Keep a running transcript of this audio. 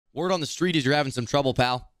Word on the street is you're having some trouble,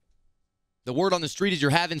 pal. The word on the street is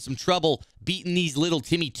you're having some trouble beating these little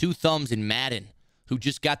Timmy Two Thumbs in Madden, who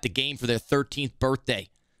just got the game for their 13th birthday.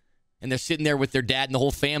 And they're sitting there with their dad and the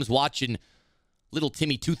whole fam's watching little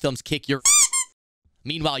Timmy Two Thumbs kick your...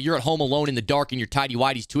 Meanwhile, you're at home alone in the dark in your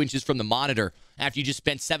tighty-whities 2 inches from the monitor after you just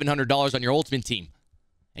spent $700 on your Ultimate Team.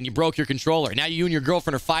 And you broke your controller. Now you and your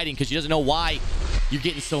girlfriend are fighting because she doesn't know why you're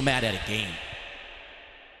getting so mad at a game.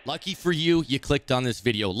 Lucky for you, you clicked on this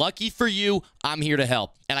video. Lucky for you, I'm here to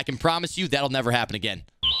help. And I can promise you that'll never happen again.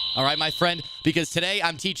 All right, my friend? Because today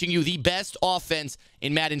I'm teaching you the best offense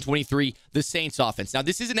in Madden 23, the Saints offense. Now,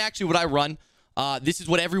 this isn't actually what I run. This is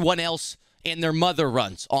what everyone else and their mother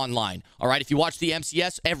runs online. All right, if you watch the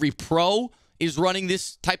MCS, every pro is running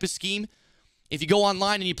this type of scheme. If you go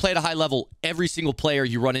online and you play at a high level, every single player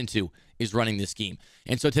you run into is running this scheme.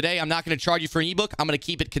 And so today, I'm not going to charge you for an ebook. I'm going to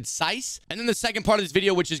keep it concise. And then the second part of this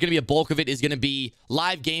video, which is going to be a bulk of it, is going to be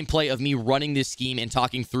live gameplay of me running this scheme and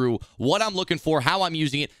talking through what I'm looking for, how I'm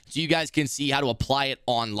using it, so you guys can see how to apply it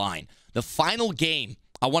online. The final game,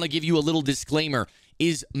 I want to give you a little disclaimer,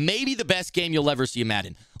 is maybe the best game you'll ever see in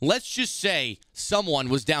Madden. Let's just say someone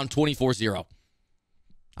was down 24-0.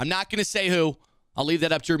 I'm not going to say who. I'll leave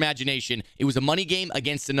that up to your imagination. It was a money game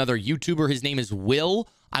against another YouTuber. His name is Will.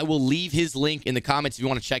 I will leave his link in the comments if you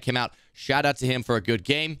want to check him out. Shout out to him for a good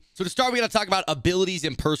game. So to start, we got to talk about abilities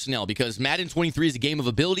and personnel, because Madden 23 is a game of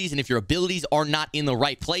abilities, and if your abilities are not in the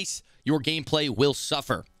right place, your gameplay will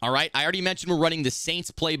suffer. All right? I already mentioned we're running the Saints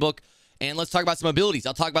playbook, and let's talk about some abilities.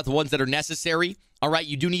 I'll talk about the ones that are necessary. All right?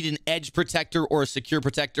 You do need an edge protector or a secure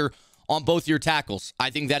protector on both your tackles. I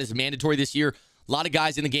think that is mandatory this year. A lot of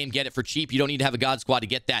guys in the game get it for cheap. You don't need to have a God Squad to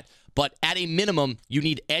get that. But at a minimum, you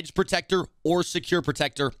need edge protector or secure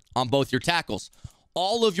protector on both your tackles.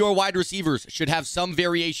 All of your wide receivers should have some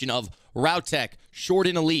variation of route tech, short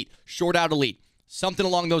in elite, short out elite, something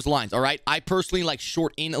along those lines, all right? I personally like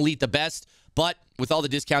short in elite the best, but with all the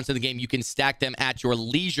discounts in the game, you can stack them at your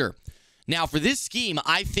leisure. Now, for this scheme,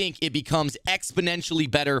 I think it becomes exponentially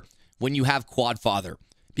better when you have Quad Father.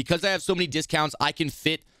 Because I have so many discounts, I can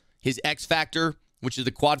fit his X Factor, which is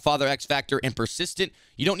the Quad Father X Factor, and Persistent.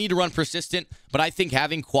 You don't need to run Persistent, but I think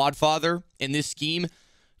having Quad Father in this scheme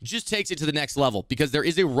just takes it to the next level, because there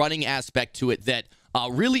is a running aspect to it that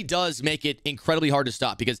really does make it incredibly hard to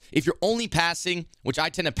stop. Because if you're only passing, which I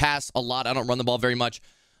tend to pass a lot, I don't run the ball very much,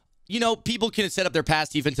 you know, people can set up their pass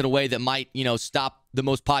defense in a way that might, you know, stop the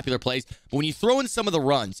most popular plays. But when you throw in some of the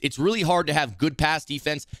runs, it's really hard to have good pass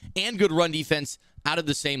defense and good run defense out of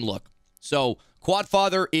the same look. So Quad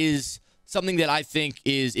Father is something that I think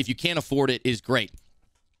is, if you can't afford it, is great.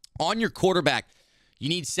 On your quarterback, you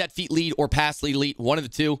need set feet lead or pass lead elite, one of the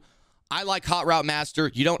two. I like Hot Route Master.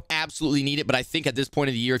 You don't absolutely need it, but I think at this point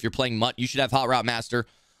of the year, if you're playing MUT, you should have Hot Route Master.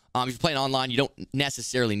 If you're playing online, you don't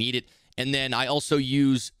necessarily need it. And then I also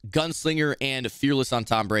use Gunslinger and Fearless on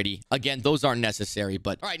Tom Brady. Again, those aren't necessary,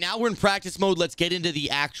 but all right, now we're in practice mode. Let's get into the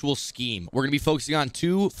actual scheme. We're going to be focusing on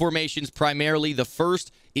two formations primarily. The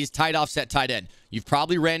first is tight offset tight end. You've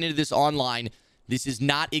probably ran into this online. This is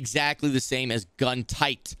not exactly the same as gun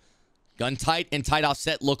tight. Gun tight and tight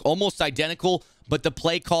offset look almost identical, but the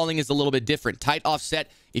play calling is a little bit different. Tight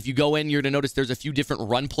offset, if you go in, you're going to notice there's a few different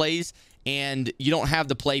run plays, and you don't have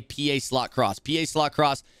the play PA slot cross. PA slot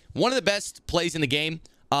cross, one of the best plays in the game,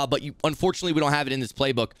 but unfortunately, we don't have it in this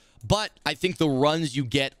playbook. But I think the runs you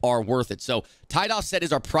get are worth it. So tight offset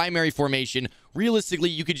is our primary formation. Realistically,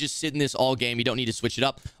 you could just sit in this all game. You don't need to switch it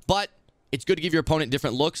up. But it's good to give your opponent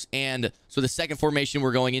different looks. And so the second formation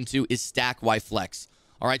we're going into is stack Y flex.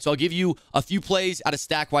 All right, so I'll give you a few plays out of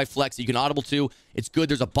stack Y flex that you can audible to. It's good.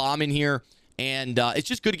 There's a bomb in here. And it's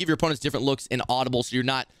just good to give your opponents different looks and audible, so you're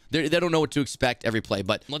not, they don't know what to expect every play.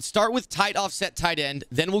 But let's start with tight offset tight end.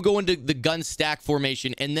 Then we'll go into the gun stack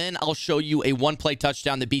formation. And then I'll show you a one-play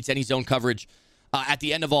touchdown that beats any zone coverage at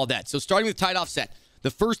the end of all that. So starting with tight offset,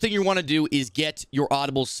 the first thing you want to do is get your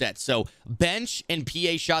audibles set. So bench and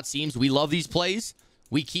PA shot seams, we love these plays.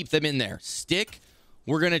 We keep them in there. Stick,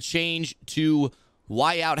 we're going to change to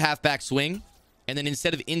Y out halfback swing. And then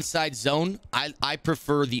instead of inside zone, I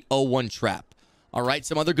prefer the 0-1 trap. All right,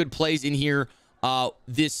 some other good plays in here.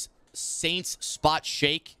 This Saints spot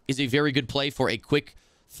shake is a very good play for a quick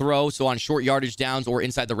throw, so on short yardage downs or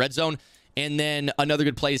inside the red zone. And then another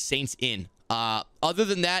good play is Saints in. Other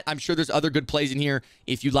than that, I'm sure there's other good plays in here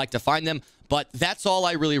if you'd like to find them. But that's all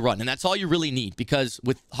I really run, and that's all you really need, because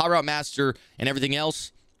with Hot Route Master and everything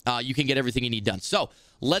else, you can get everything you need done. So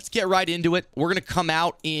let's get right into it. We're going to come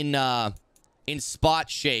out in spot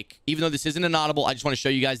shake. Even though this isn't an audible, I just want to show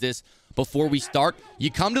you guys this before we start.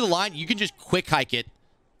 You come to the line, you can just quick hike it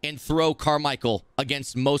and throw Carmichael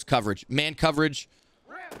against most coverage. Man coverage,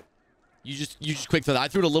 You just quick throw that. I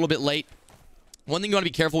threw it a little bit late. One thing you want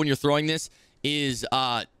to be careful when you're throwing this is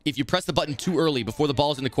if you press the button too early before the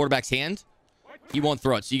ball's in the quarterback's hand, he won't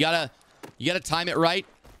throw it. So you gotta time it right.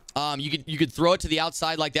 You could throw it to the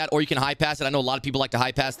outside like that, or you can high pass it. I know a lot of people like to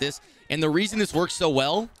high pass this. And the reason this works so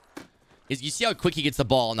well is you see how quick he gets the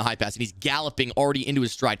ball on the high pass, and he's galloping already into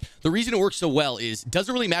his stride. The reason it works so well is it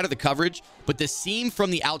doesn't really matter the coverage, but the seam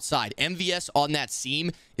from the outside, MVS on that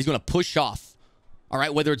seam is going to push off. All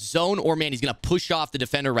right, whether it's zone or man, he's going to push off the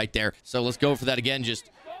defender right there. So let's go for that again. Just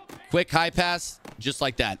quick high pass, just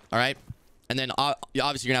like that. All right, and then obviously you're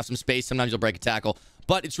going to have some space. Sometimes you'll break a tackle,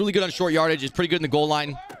 but it's really good on short yardage. It's pretty good in the goal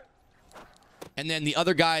line. And then the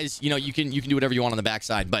other guys, you know, you can do whatever you want on the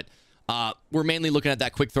backside, but we're mainly looking at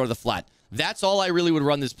that quick throw to the flat. That's all I really would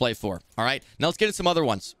run this play for. All right, now let's get into some other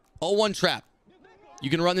ones. 0-1 trap. You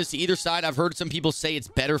can run this to either side. I've heard some people say it's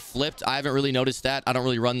better flipped. I haven't really noticed that. I don't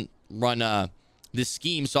really run this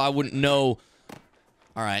scheme, so I wouldn't know.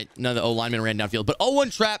 All right, none of the O linemen ran downfield, but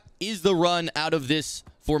 0-1 trap is the run out of this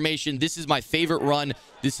formation. This is my favorite run.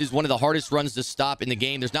 This is one of the hardest runs to stop in the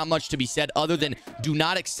game. There's not much to be said other than do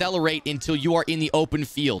not accelerate until you are in the open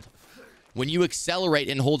field. When you accelerate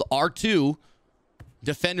and hold R2,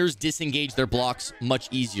 defenders disengage their blocks much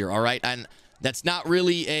easier, all right? And that's not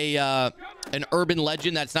really an urban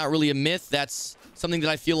legend. That's not really a myth. That's something that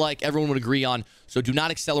I feel like everyone would agree on. So do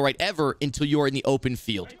not accelerate ever until you are in the open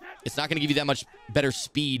field. It's not going to give you that much better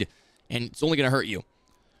speed, and it's only going to hurt you.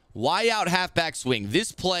 Y out halfback swing.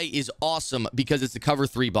 This play is awesome because it's a cover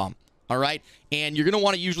 3 bomb, all right? And you're going to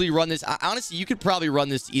want to usually run this. Honestly, you could probably run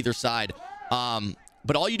this to either side.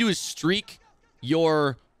 But all you do is streak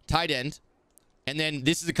your tight end, and then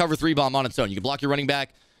this is a cover 3 bomb on its own. You can block your running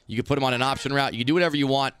back. You can put him on an option route. You can do whatever you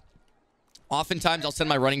want. Oftentimes, I'll send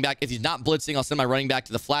my running back. If he's not blitzing, I'll send my running back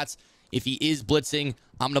to the flats. If he is blitzing,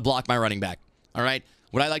 I'm going to block my running back. All right?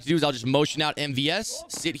 What I like to do is I'll just motion out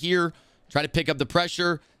MVS, sit here, try to pick up the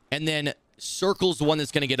pressure, and then circle's the one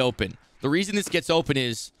that's going to get open. The reason this gets open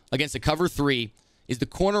is, against a cover 3, is the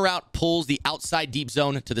corner route pulls the outside deep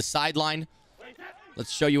zone to the sideline.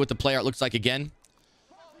 Let's show you what the play art looks like again.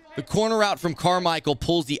 The corner route from Carmichael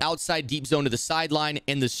pulls the outside deep zone to the sideline,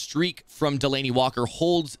 and the streak from Delaney Walker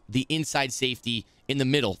holds the inside safety in the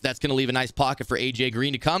middle. That's going to leave a nice pocket for AJ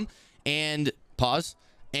Green to come and pause.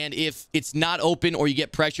 And if it's not open or you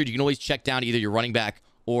get pressured, you can always check down either your running back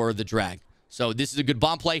or the drag. So this is a good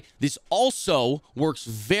bomb play. This also works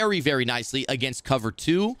very, very nicely against cover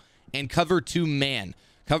 2 and cover 2 man.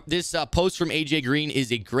 This post from AJ Green is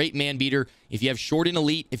a great man beater. If you have short and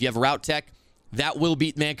elite, if you have route tech, that will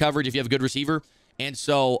beat man coverage if you have a good receiver. And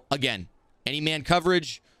so, again, any man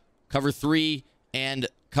coverage, cover 3, and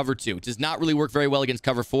cover 2. It does not really work very well against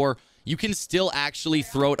cover 4. You can still actually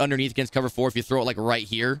throw it underneath against cover 4 if you throw it like right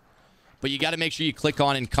here. But you got to make sure you click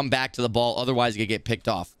on and come back to the ball. Otherwise, you get picked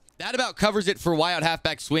off. That about covers it for Y out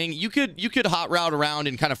halfback swing. You could hot route around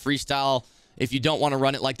and kind of freestyle if you don't want to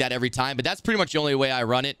run it like that every time. But that's pretty much the only way I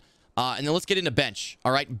run it. And then let's get into bench.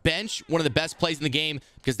 All right, bench, one of the best plays in the game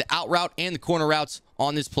because the out route and the corner routes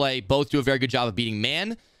on this play both do a very good job of beating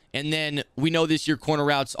man. And then we know this year corner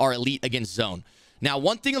routes are elite against zone. Now,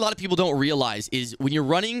 one thing a lot of people don't realize is when you're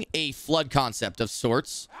running a flood concept of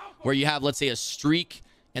sorts, where you have, let's say, a streak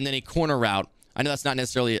and then a corner route. I know that's not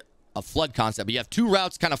necessarily a flood concept, but you have 2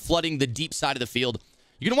 routes kind of flooding the deep side of the field.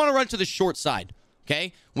 You're going to want to run it to the short side,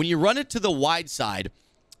 okay? When you run it to the wide side,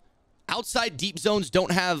 outside deep zones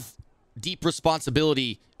don't have deep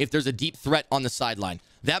responsibility if there's a deep threat on the sideline.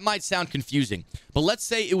 That might sound confusing, but let's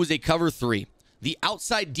say it was a cover 3. The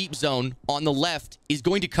outside deep zone on the left is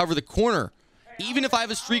going to cover the corner. Even if I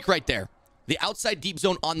have a streak right there, the outside deep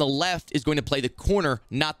zone on the left is going to play the corner,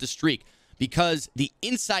 not the streak, because the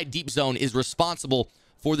inside deep zone is responsible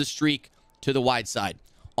for the streak to the wide side.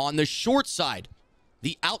 On the short side,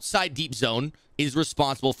 the outside deep zone is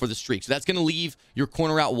responsible for the streak. So that's going to leave your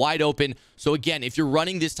corner out wide open. So again, if you're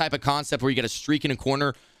running this type of concept where you get a streak in a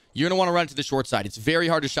corner, you're going to want to run it to the short side. It's very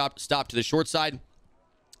hard to stop to the short side.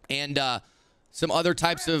 And some other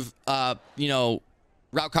types of,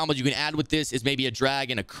 route combos you can add with this is maybe a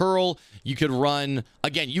drag and a curl. You could run,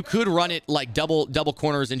 again, you could run it like double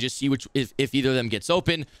corners and just see which if either of them gets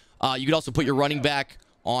open. You could also put your running back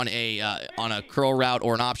on a curl route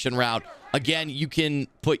or an option route. Again, you can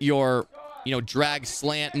put your, drag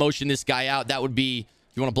slant, motion this guy out. That would be,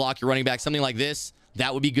 if you want to block your running back, something like this.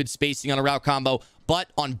 That would be good spacing on a route combo. But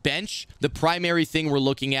on bench, the primary thing we're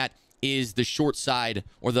looking at is the short side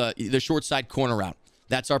or the short side corner route.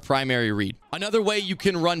 That's our primary read. Another way you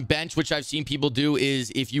can run bench, which I've seen people do,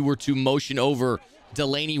 is if you were to motion over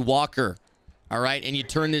Delaney Walker, all right, and you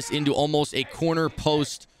turn this into almost a corner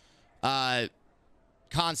post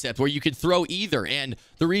concept where you could throw either. And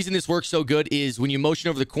the reason this works so good is when you motion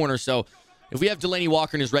over the corner. So if we have Delaney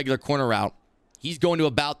Walker in his regular corner route, he's going to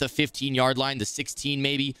about the 15-yard line, the 16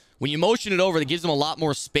 maybe. When you motion it over, that gives him a lot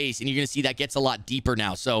more space, and you're going to see that gets a lot deeper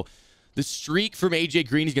now. So the streak from A.J.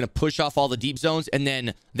 Green is going to push off all the deep zones, and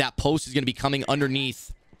then that post is going to be coming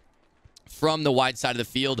underneath from the wide side of the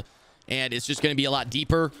field, and it's just going to be a lot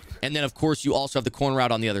deeper. And then, of course, you also have the corner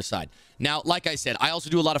route on the other side. Now, like I said, I also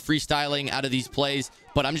do a lot of freestyling out of these plays,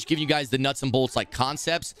 but I'm just giving you guys the nuts and bolts, like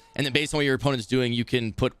concepts, and then based on what your opponent's doing, you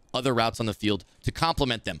can put other routes on the field to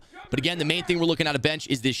complement them. But again, the main thing we're looking at a bench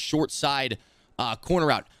is this short side corner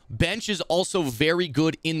route. Bench is also very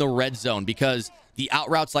good in the red zone because the out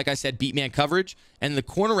routes, like I said, beat man coverage, and the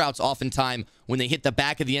corner routes oftentimes, when they hit the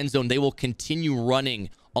back of the end zone, they will continue running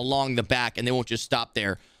along the back, and they won't just stop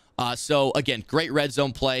there. So, again, great red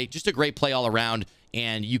zone play, just a great play all around,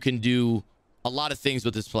 and you can do a lot of things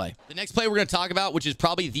with this play. The next play we're going to talk about, which is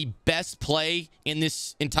probably the best play in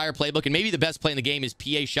this entire playbook, and maybe the best play in the game, is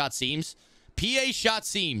PA shot seams. PA shot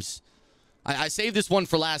seams. I saved this one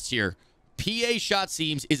for last year. PA shot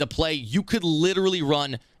seams is a play you could literally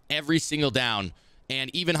run every single down,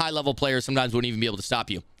 and even high-level players sometimes wouldn't even be able to stop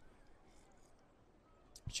you.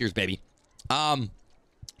 Cheers, baby.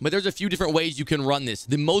 But there's a few different ways you can run this.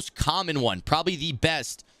 The most common one, probably the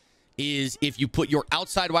best, is if you put your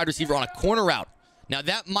outside wide receiver on a corner route. Now,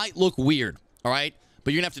 that might look weird, all right?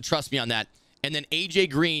 But you're going to have to trust me on that. And then A.J.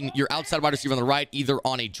 Green, your outside wide receiver on the right, either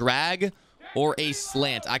on a drag or a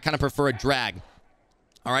slant. I kind of prefer a drag.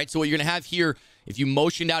 All right, so what you're going to have here, if you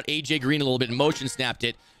motioned out A.J. Green a little bit and motion snapped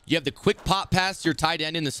it, you have the quick pop pass to your tight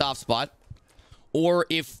end in the soft spot. Or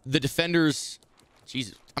if the defenders...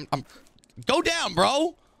 Jesus, go down,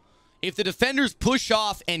 bro! If the defenders push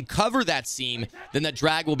off and cover that seam, then that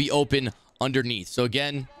drag will be open underneath. So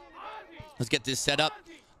again, let's get this set up.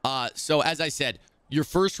 So as I said, your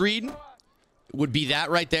first read would be that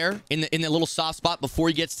right there in the little soft spot before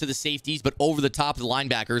he gets to the safeties, but over the top of the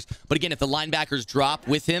linebackers. But again, if the linebackers drop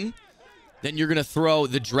with him, then you're going to throw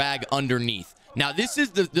the drag underneath. Now, this is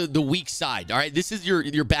the weak side, all right? This is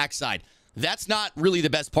your backside. That's not really the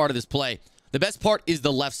best part of this play. The best part is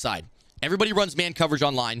the left side. Everybody runs man coverage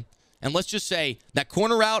online. And let's just say that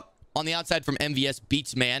corner route on the outside from MVS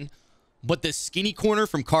beats man, but the skinny corner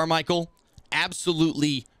from Carmichael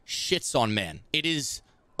absolutely shits on man. It is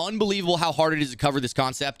unbelievable how hard it is to cover this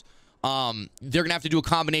concept. They're going to have to do a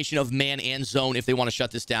combination of man and zone if they want to shut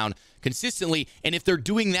this down consistently. And if they're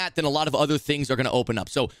doing that, then a lot of other things are going to open up.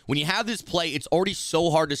 So when you have this play, it's already so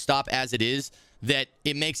hard to stop as it is that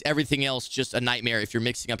it makes everything else just a nightmare if you're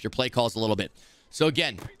mixing up your play calls a little bit. So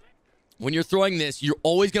again, when you're throwing this, you're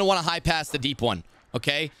always going to want to high pass the deep one,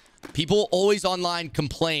 okay? People always online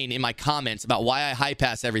complain in my comments about why I high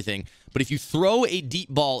pass everything. But if you throw a deep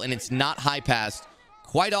ball and it's not high passed,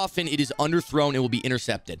 quite often it is underthrown and will be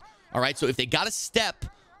intercepted. All right, so if they got a step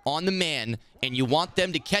on the man and you want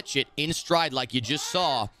them to catch it in stride like you just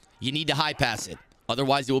saw, you need to high pass it.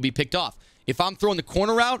 Otherwise, it will be picked off. If I'm throwing the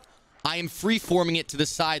corner route, I am free-forming it to the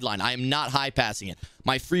sideline. I am not high passing it.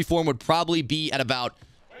 My free form would probably be at about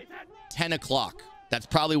 10 o'clock. That's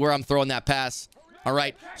probably where I'm throwing that pass. All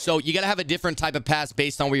right, so you got to have a different type of pass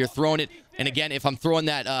based on where you're throwing it. And again, if I'm throwing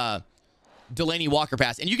that Delaney Walker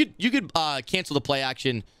pass, and you could cancel the play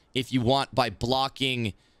action if you want by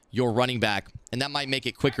blocking your running back, and that might make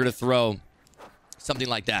it quicker to throw something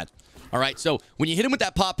like that. All right, so when you hit him with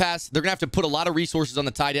that pop pass, they're going to have to put a lot of resources on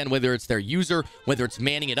the tight end, whether it's their user, whether it's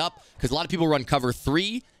manning it up, because a lot of people run cover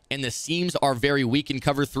 3, and the seams are very weak in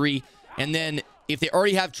cover 3. And then if they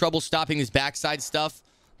already have trouble stopping this backside stuff,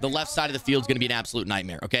 the left side of the field is going to be an absolute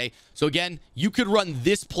nightmare, okay? So again, you could run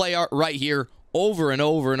this play right here over and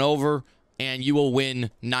over and over, and you will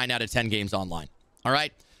win 9 out of 10 games online. All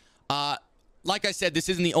right? Like I said, this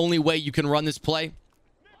isn't the only way you can run this play.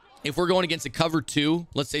 If we're going against a cover 2,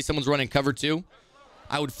 let's say someone's running cover 2,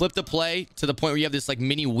 I would flip the play to the point where you have this like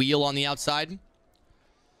mini wheel on the outside.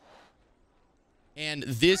 And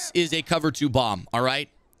this is a cover 2 bomb, all right?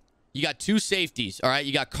 You got 2 safeties, all right?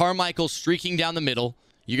 You got Carmichael streaking down the middle.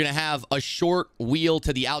 You're going to have a short wheel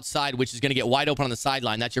to the outside, which is going to get wide open on the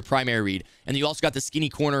sideline. That's your primary read. And you also got the skinny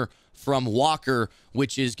corner from Walker,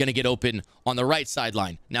 which is going to get open on the right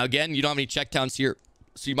sideline. Now, again, you don't have any checkdowns here,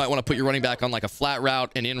 so you might want to put your running back on like a flat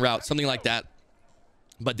route, an in route, something like that.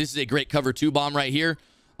 But this is a great cover 2 bomb right here.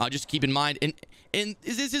 Just keep in mind. And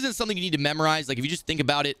this isn't something you need to memorize. Like, if you just think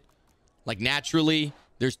about it, like, naturally,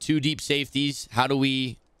 there's 2 deep safeties. How do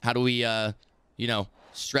we you know,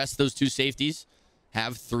 stress those 2 safeties?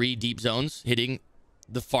 Have 3 deep zones hitting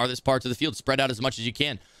the farthest parts of the field. Spread out as much as you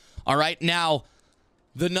can. All right, now,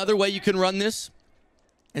 another way you can run this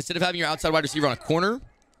Instead of having your outside wide receiver on a corner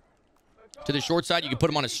to the short side, you can put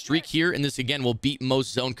him on a streak here, and this, again, will beat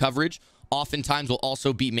most zone coverage. Oftentimes will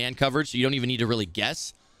also beat man coverage, so you don't even need to really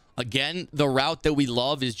guess. Again, the route that we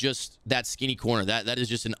love is just that skinny corner. That is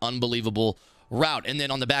just an unbelievable route. And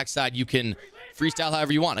then on the backside, you can freestyle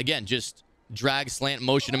however you want. Again, just drag, slant,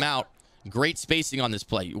 motion him out. Great spacing on this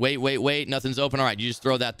play. Wait. Nothing's open. All right, you just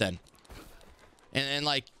throw that then. And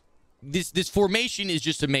like, this formation is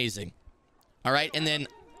just amazing. All right, and then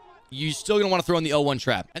you're still going to want to throw in the 0-1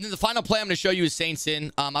 trap. And then the final play I'm going to show you is Saints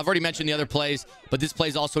in. I've already mentioned the other plays, but this play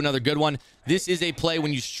is also another good one. This is a play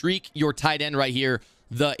when you streak your tight end right here.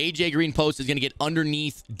 The A.J. Green post is going to get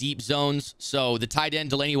underneath deep zones. So the tight end,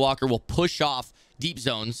 Delaney Walker, will push off deep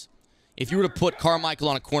zones. If you were to put Carmichael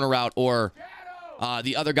on a corner route or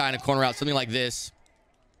the other guy on a corner route, something like this,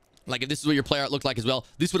 like if this is what your play route looked like as well,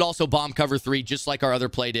 this would also bomb cover 3, just like our other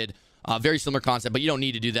play did. Very similar concept, but you don't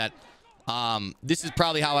need to do that. This is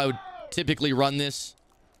probably how I would typically run this.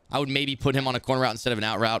 I would maybe put him on a corner route instead of an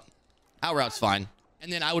out route. Out route's fine.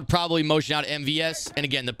 And then I would probably motion out MVS. And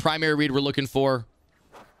again, the primary read we're looking for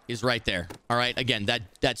is right there. All right. Again,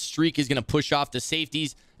 that streak is going to push off the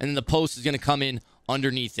safeties, and then the post is going to come in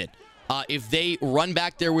underneath it. If they run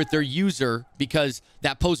back there with their user, because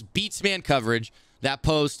that post beats man coverage, that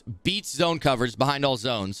post beats zone coverage behind all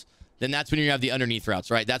zones, then that's when you have the underneath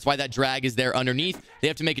routes, right? That's why that drag is there underneath. They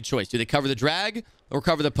have to make a choice. Do they cover the drag or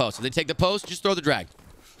cover the post? If they take the post, just throw the drag.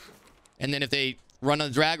 And then if they run on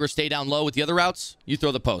the drag or stay down low with the other routes, you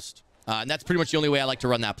throw the post. And that's pretty much the only way I like to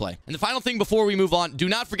run that play. And the final thing before we move on, do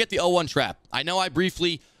not forget the 0-1 trap. I know I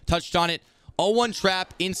briefly touched on it. 0-1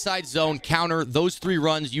 trap, inside zone, counter, those 3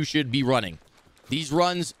 runs you should be running. These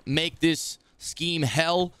runs make this scheme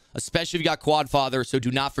hell, especially if you got quad father, so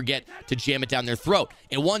do not forget to jam it down their throat.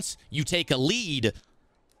 And once you take a lead,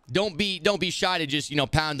 don't be shy to just,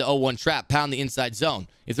 pound the 0-1 trap, pound the inside zone.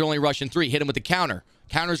 If they're only rushing 3, hit them with the counter.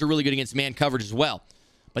 Counters are really good against man coverage as well.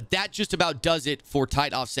 But that just about does it for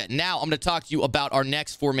tight offset. Now, I'm going to talk to you about our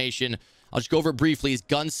next formation. I'll just go over it briefly. Is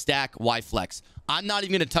gun stack Y flex. I'm not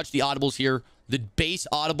even going to touch the audibles here. The base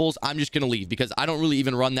audibles, I'm just going to leave because I don't really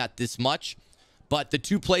even run that this much. But the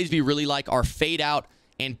 2 plays we really like are fade out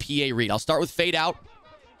and PA read. I'll start with fade out.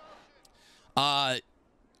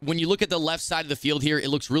 When you look at the left side of the field here, it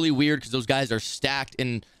looks really weird because those guys are stacked,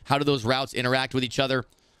 and how do those routes interact with each other?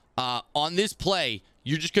 On this play,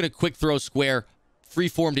 you're just going to quick throw square,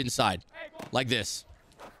 free-formed inside, like this.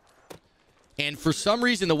 And for some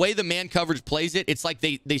reason, the way the man coverage plays it, it's like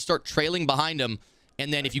they start trailing behind them,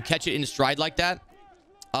 and then if you catch it in stride like that,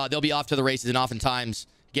 they'll be off to the races and oftentimes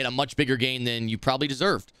get a much bigger gain than you probably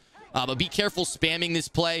deserved. But be careful spamming this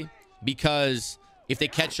play because if they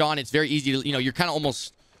catch on, it's very easy to, you're kind of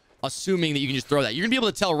almost assuming that you can just throw that. You're going to be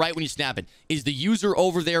able to tell right when you snap it. Is the user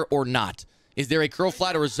over there or not? Is there a curl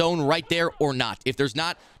flat or a zone right there or not? If there's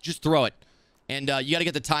not, just throw it. And you got to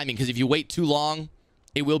get the timing because if you wait too long,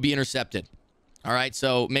 it will be intercepted. All right,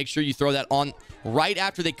 so make sure you throw that on right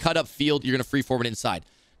after they cut up field. You're going to free-form it inside.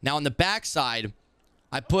 Now, on the backside,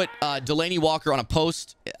 I put Delaney Walker on a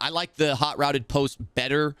post. I like the hot routed post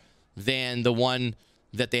better than the one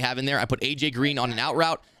that they have in there. I put A.J. Green on an out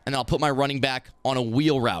route, and then I'll put my running back on a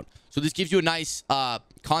wheel route. So this gives you a nice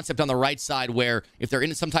concept on the right side where if they're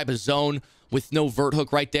in some type of zone with no vert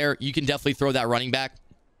hook right there, you can definitely throw that running back.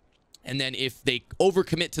 And then if they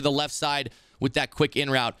overcommit to the left side with that quick in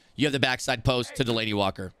route, you have the backside post to Delaney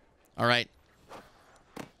Walker. All right.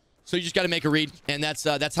 So you just got to make a read, and that's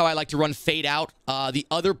how I like to run fade out. The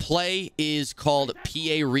other play is called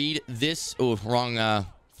PA read. This, wrong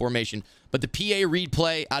formation. But the PA read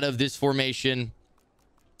play out of this formation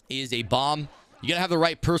is a bomb. You got to have the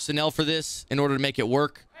right personnel for this in order to make it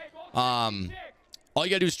work. All you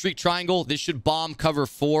got to do is streak triangle. This should bomb cover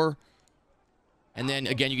 4. And then,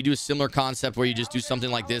 again, you can do a similar concept where you just do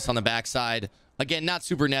something like this on the backside. Again, not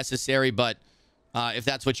super necessary, but if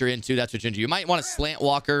that's what you're into, that's what you're into. You might want a slant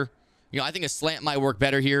walker. I think a slant might work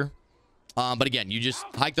better here. But again, you just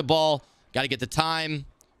hike the ball. Got to get the time.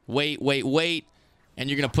 Wait. And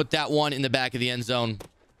you're going to put that one in the back of the end zone.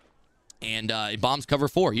 And it bombs cover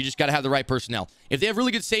 4. You just got to have the right personnel. If they have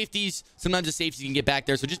really good safeties, sometimes the safeties can get back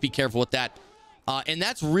there. So just be careful with that. And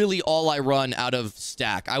that's really all I run out of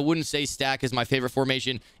stack. I wouldn't say stack is my favorite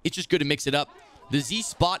formation. It's just good to mix it up. The Z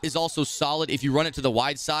spot is also solid. If you run it to the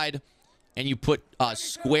wide side and you put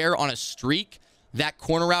square on a streak, that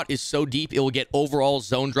corner route is so deep, it will get overall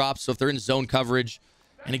zone drops. So if they're in zone coverage,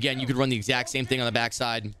 and again, you could run the exact same thing on the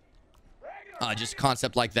backside. Just a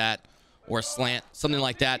concept like that, or a slant, something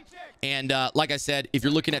like that. And like I said, if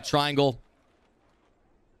you're looking at triangle,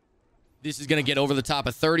 This is going to get over the top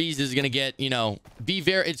of 30s. This is going to get, it's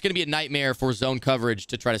going to be a nightmare for zone coverage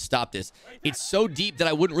to try to stop this. It's so deep that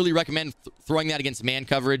I wouldn't really recommend throwing that against man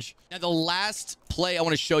coverage. Now, the last play I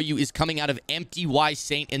want to show you is coming out of Empty Y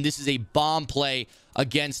Saint, and this is a bomb play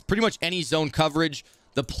against pretty much any zone coverage.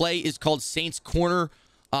 The play is called Saint's Corner.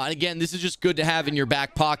 And again, this is just good to have in your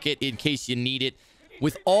back pocket in case you need it.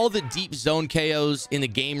 With all the deep zone KOs in the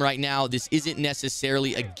game right now, this isn't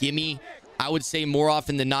necessarily a gimme. I would say more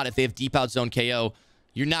often than not, if they have deep out zone KO,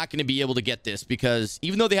 you're not going to be able to get this because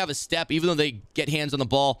even though they have a step, even though they get hands on the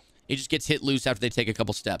ball, it just gets hit loose after they take a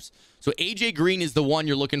couple steps. So AJ Green is the one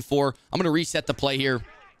you're looking for. I'm going to reset the play here.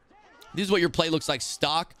 This is what your play looks like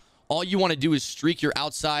stock. All you want to do is streak your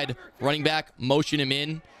outside running back, motion him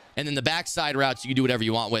in, and then the backside routes you can do whatever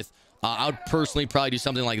you want with. I would personally probably do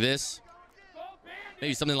something like this.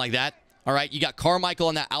 Maybe something like that. All right, you got Carmichael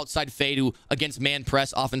on that outside fade who, against man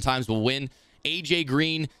press, oftentimes will win. AJ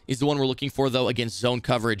Green is the one we're looking for, though, against zone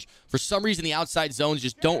coverage. For some reason, the outside zones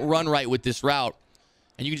just don't run right with this route.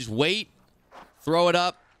 And you can just wait, throw it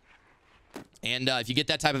up, and if you get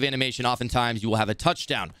that type of animation, oftentimes you will have a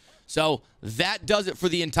touchdown. So that does it for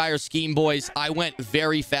the entire scheme, boys. I went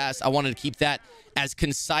very fast. I wanted to keep that as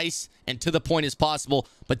concise and to the point as possible.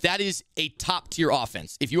 But that is a top-tier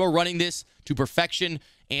offense. If you are running this to perfection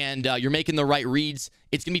and you're making the right reads,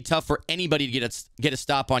 it's going to be tough for anybody to get a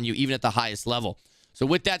stop on you, even at the highest level. So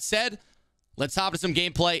with that said, let's hop into some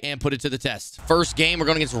gameplay and put it to the test. First game, we're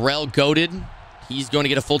going against Rel Goated. He's going to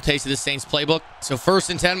get a full taste of the Saints playbook. So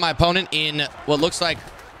 1st and 10, my opponent in what looks like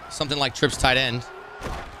something like Trips tight end.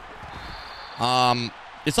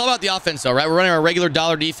 It's all about the offense, though, right? We're running our regular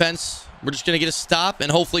dollar defense. We're just going to get a stop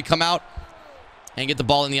and hopefully come out and get the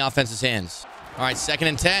ball in the offense's hands. All right, 2nd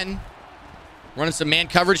and 10. Running some man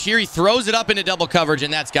coverage here. He throws it up into double coverage,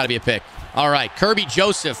 and that's got to be a pick. All right, Kirby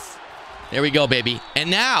Joseph. There we go, baby.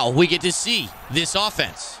 And now we get to see this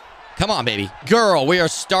offense. Come on, baby. Girl, we are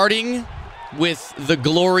starting with the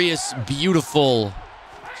glorious, beautiful,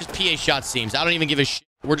 just PA shot seams. I don't even give a shit.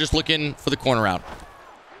 We're just looking for the corner out.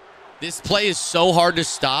 This play is so hard to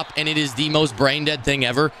stop, and it is the most brain-dead thing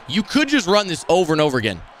ever. You could just run this over and over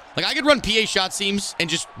again. Like, I could run PA shot seams and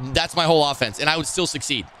just, that's my whole offense, and I would still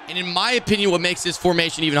succeed. And in my opinion, what makes this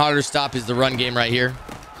formation even harder to stop is the run game right here.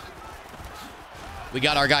 We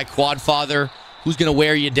got our guy Quadfather, who's going to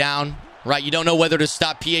wear you down, right? You don't know whether to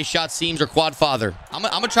stop PA shot seams or Quadfather. I'm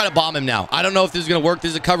going to try to bomb him now. I don't know if this is going to work.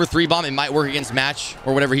 This is a cover 3 bomb. It might work against match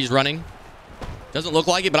or whatever he's running. Doesn't look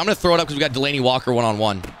like it, but I'm going to throw it up because we got Delaney Walker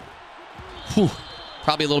one-on-one. Whew.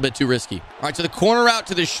 Probably a little bit too risky. All right, so the corner route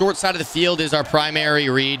to the short side of the field is our primary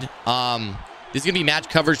read. This is going to be match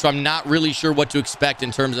coverage, so I'm not really sure what to expect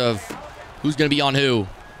in terms of who's going to be on who.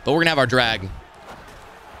 But we're going to have our drag.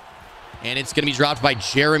 And it's going to be dropped by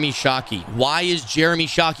Jeremy Shockey. Why is Jeremy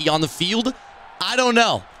Shockey on the field? I don't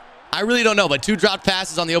know. I really don't know, but 2 dropped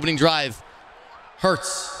passes on the opening drive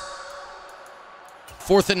hurts.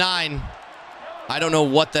 4th and 9. I don't know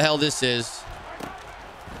what the hell this is.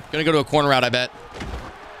 Going to go to a corner route, I bet.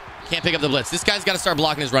 Can't pick up the blitz. This guy's got to start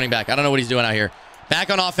blocking his running back. I don't know what he's doing out here. Back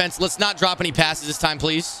on offense. Let's not drop any passes this time,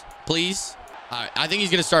 please. Please. All right. I think he's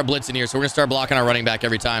going to start blitzing here, so we're going to start blocking our running back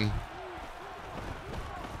every time.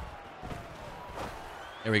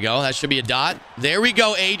 There we go. That should be a dot. There we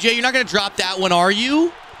go, AJ. You're not going to drop that one, are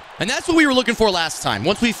you? And that's what we were looking for last time.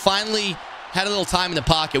 Once we finally had a little time in the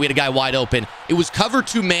pocket, we had a guy wide open. It was cover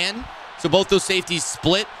 2 man, so both those safeties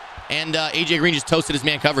split. And AJ Green just toasted his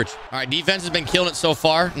man coverage. All right, defense has been killing it so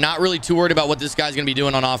far. Not really too worried about what this guy's going to be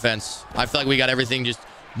doing on offense. I feel like we got everything just...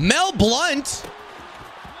 Mel Blunt!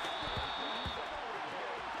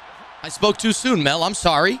 I spoke too soon, Mel. I'm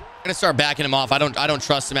sorry. I'm going to start backing him off. I don't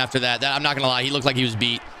trust him after that. I'm not going to lie. He looked like he was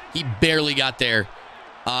beat. He barely got there.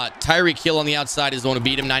 Tyreek Hill on the outside is the one who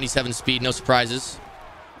beat him. 97 speed. No surprises.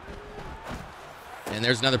 And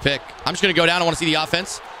there's another pick. I'm just going to go down. I want to see the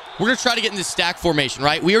offense. We're going to try to get in this stack formation,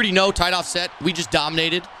 right? We already know tight offset. We just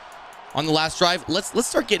dominated on the last drive. Let's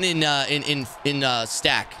start getting in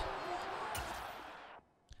stack.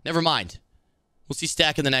 Never mind. We'll see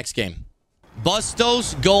stack in the next game.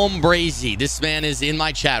 Bustos Gombrazy. This man is in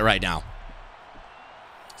my chat right now.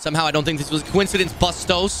 Somehow I don't think this was a coincidence,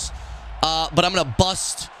 Bustos. But I'm going to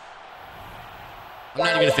bust. I'm not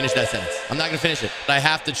even going to finish that sentence. I'm not going to finish it. But I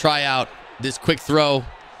have to try out this quick throw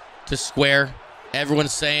to square.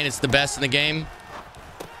 Everyone's saying it's the best in the game.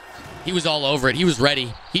 He was all over it. He was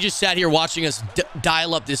ready. He just sat here watching us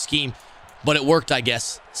dial up this scheme. But it worked, I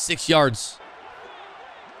guess. 6 yards.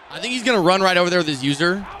 I think he's going to run right over there with his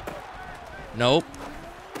user. Nope.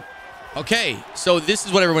 Okay, so this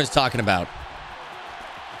is what everyone's talking about.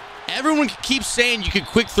 everyone keeps saying you could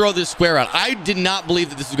quick throw this square out. I did not believe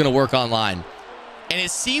that this was going to work online. And it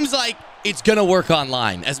seems like it's going to work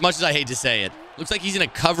online, as much as I hate to say it. Looks like he's in a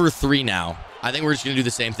cover 3 now. I think we're just going to do the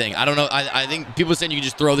same thing. I don't know. I think people are saying you can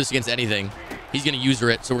just throw this against anything. He's going to user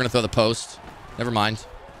it, so we're going to throw the post. Never mind.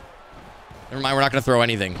 Never mind, we're not going to throw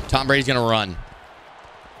anything. Tom Brady's going to run.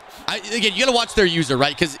 Again, you got to watch their user,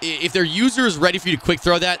 right? Because if their user is ready for you to quick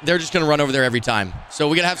throw that, they're just going to run over there every time. So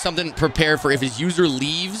we got to have something prepared for if his user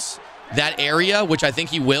leaves that area, which I think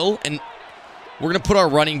he will. And we're going to put our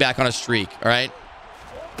running back on a streak, all right?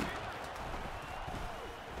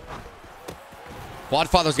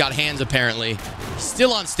 Quadfather's got hands, apparently.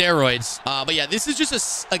 Still on steroids. But yeah, this is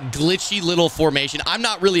just a glitchy little formation. I'm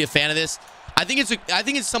not really a fan of this. I think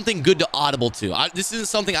it's something good to audible to. This isn't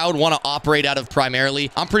something I would want to operate out of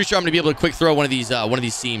primarily. I'm pretty sure I'm going to be able to quick throw one of these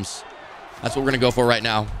seams. That's what we're going to go for right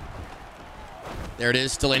now. There it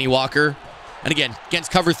is, Delaney Walker. And again,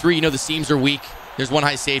 against cover 3, you know the seams are weak. There's one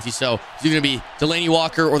high safety, so it's either going to be Delaney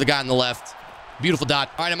Walker or the guy on the left. Beautiful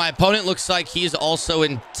dot. All right, and my opponent looks like he is also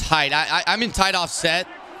in tight. I'm in tight offset,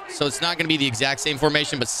 so it's not going to be the exact same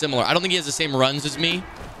formation, but similar. I don't think he has the same runs as me,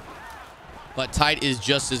 but tight is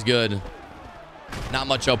just as good. Not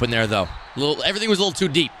much open there, though. Everything was a little too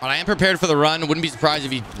deep. But I am prepared for the run. Wouldn't be surprised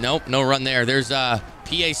if he... Nope, no run there. There's a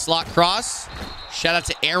PA slot cross. Shout out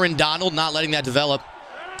to Aaron Donald, not letting that develop.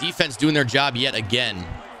 Defense doing their job yet again.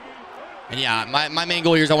 And yeah, my main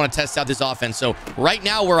goal here is I want to test out this offense. So right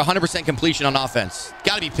now, we're 100% completion on offense.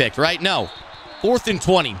 Got to be picked, right? No. 4th and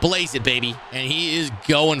 20. Blaze it, baby. And he is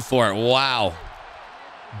going for it. Wow.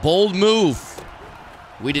 Bold move.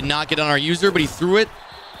 We did not get on our user, but he threw it.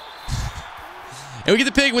 And we get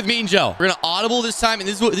the pick with Mean Joe. We're going to audible this time. And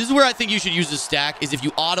this is where I think you should use the stack, is if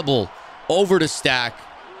you audible over to stack,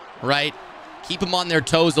 right? Keep them on their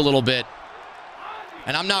toes a little bit.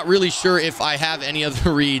 And I'm not really sure if I have any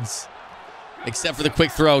other reads except for the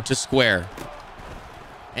quick throw to square.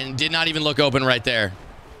 And did not even look open right there.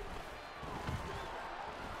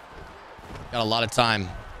 Got a lot of time.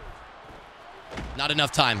 Not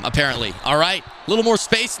enough time, apparently. All right. A little more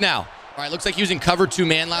space now. All right, looks like he was in cover 2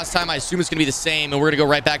 man last time. I assume it's going to be the same, and we're going to go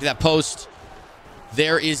right back to that post.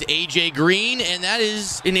 There is A.J. Green, and that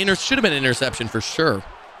is should have been an interception for sure.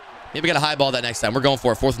 Maybe we got to high ball that next time. We're going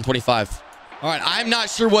for it, 4th and 25. All right, I'm not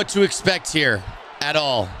sure what to expect here at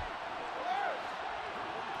all.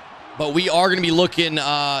 But we are going to be looking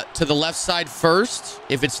to the left side first.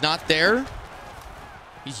 If it's not there,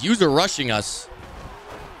 he's user rushing us.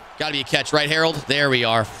 Got to be a catch, right, Harold? There we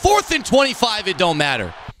are. 4th and 25, it don't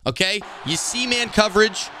matter. Okay? You see man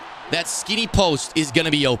coverage, that skinny post is going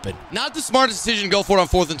to be open. Not the smartest decision to go for it on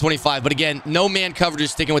 4th and 25, but again, no man coverage is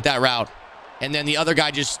sticking with that route. And then the other guy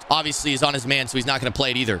just obviously is on his man, so he's not going to play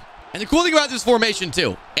it either. And the cool thing about this formation,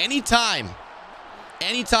 too, anytime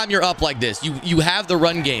you're up like this, you have the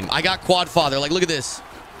run game. I got Quadfather. Like, look at this.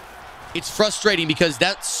 It's frustrating because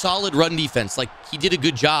that solid run defense, like, he did a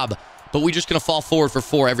good job, but we're just going to fall forward for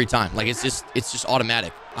 4 every time. Like, it's just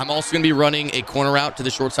automatic. I'm also going to be running a corner route to the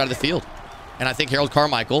short side of the field. And I think Harold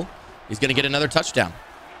Carmichael is going to get another touchdown.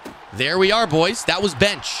 There we are, boys. That was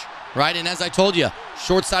bench, right? And as I told you,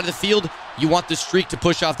 short side of the field, you want the streak to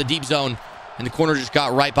push off the deep zone. And the corner just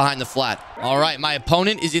got right behind the flat. All right, my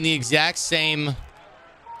opponent is in the exact same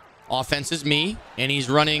offense as me. And he's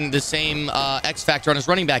running the same X factor on his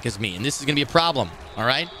running back as me. And this is going to be a problem, all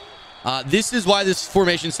right? This is why this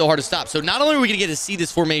formation is so hard to stop. So not only are we going to get to see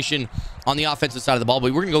this formation on the offensive side of the ball,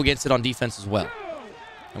 but we're going to go against it on defense as well.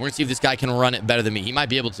 And we're going to see if this guy can run it better than me. He might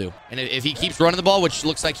be able to. And if he keeps running the ball, which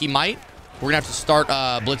looks like he might, we're going to have to start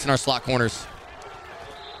blitzing our slot corners.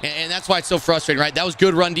 And that's why it's so frustrating, right? That was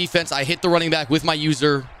good run defense. I hit the running back with my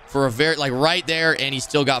user for a very, like, right there, and he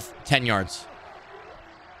still got 10 yards.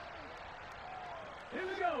 Here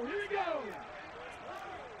we go.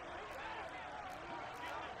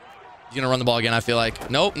 He's going to run the ball again, I feel like.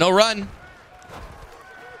 Nope, no run.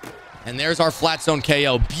 And there's our flat zone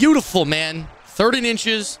KO. Beautiful, man. 3rd and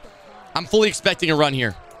inches. I'm fully expecting a run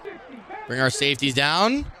here. Bring our safeties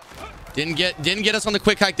down. Didn't get us on the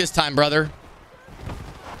quick hike this time, brother.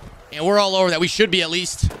 And we're all over that. We should be at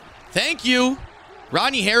least. Thank you.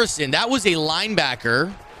 Rodney Harrison. That was a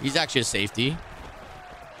linebacker. He's actually a safety.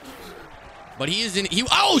 But he is in...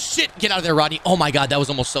 oh, shit. Get out of there, Rodney. Oh, my God. That was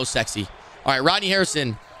almost so sexy. All right, Rodney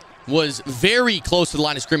Harrison was very close to the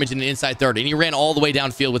line of scrimmage in the inside 30, and he ran all the way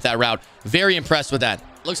downfield with that route. Very impressed with that.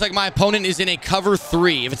 Looks like my opponent is in a cover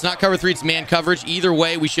 3. If it's not cover 3, it's man coverage. Either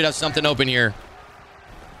way, we should have something open here.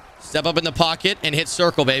 Step up in the pocket and hit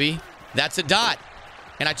circle, baby. That's a dot.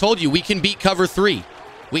 And I told you, we can beat cover 3.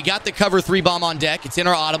 We got the cover 3 bomb on deck. It's in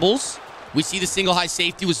our audibles. We see the single high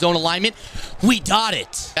safety with zone alignment. We dot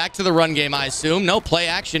it. Back to the run game, I assume. No, play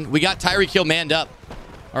action. We got Tyreek Hill manned up.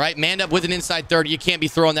 All right, manned up with an inside 30. You can't be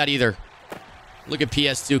throwing that either. Look at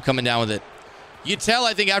PS2 coming down with it. You tell,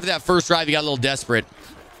 I think, after that first drive, he got a little desperate.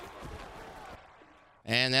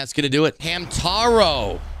 And that's going to do it.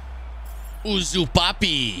 Hamtaro.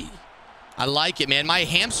 Uzupapi. I like it, man. My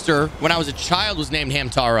hamster, when I was a child, was named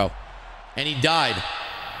Hamtaro. And he died.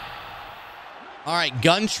 All right,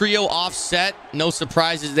 gun trio offset. No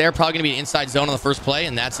surprises there. Probably going to be an inside zone on the first play,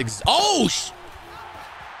 and that's... Oh!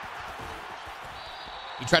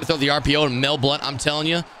 He tried to throw the RPO to Mel Blount. I'm telling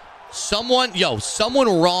you, someone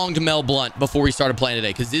wronged Mel Blount before we started playing today,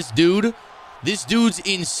 because this dude's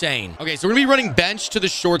insane. Okay, so we're going to be running bench to the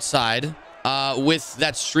short side with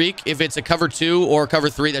that streak. If it's a cover 2 or cover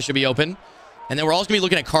 3, that should be open. And then we're also going to be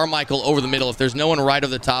looking at Carmichael over the middle if there's no one right over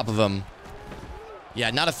the top of him. Yeah,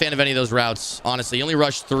 not a fan of any of those routes, honestly. You only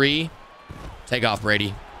rush 3. Take off,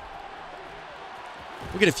 Brady.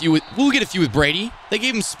 We'll get a few with Brady. They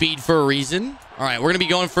gave him speed for a reason. All right, we're going to be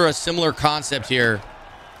going for a similar concept here.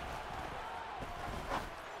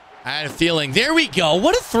 I had a feeling. There we go.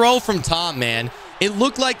 What a throw from Tom, man. It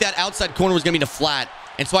looked like that outside corner was going to be in a flat.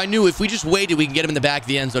 And so I knew if we just waited, we can get him in the back of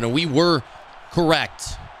the end zone. And we were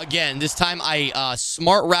correct. Again, this time I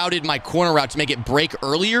smart routed my corner route to make it break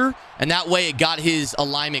earlier. And that way it got his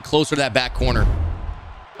alignment closer to that back corner.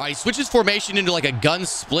 All right, he switches formation into like a gun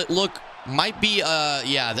split look. Might be,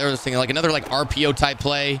 yeah, there was a thing, like another like RPO type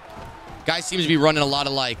play. Guy seems to be running a lot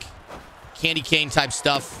of like candy cane type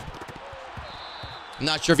stuff. I'm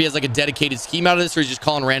not sure if he has like a dedicated scheme out of this or he's just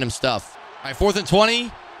calling random stuff. All right, 4th and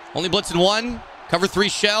 20. Only blitzing 1. Cover 3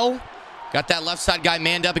 shell. Got that left side guy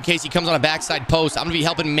manned up in case he comes on a backside post. I'm going to be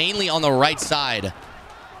helping mainly on the right side.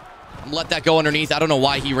 I'm going to let that go underneath. I don't know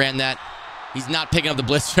why he ran that. He's not picking up the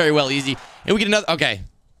blitz very well. Easy. And we get another. Okay.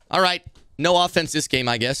 All right. No offense this game,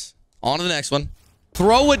 I guess. On to the next one.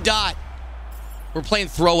 Throw a dot. We're playing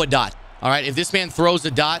throw a dot. All right. If this man throws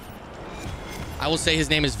a dot, I will say his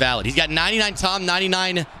name is valid. He's got 99 Tom,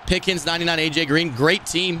 99 Pickens, 99 AJ Green. Great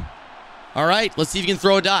team. All right. Let's see if you can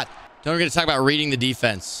throw a dot. Then we're going to talk about reading the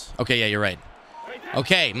defense. Okay, yeah, you're right.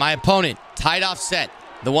 Okay, my opponent, tight offset.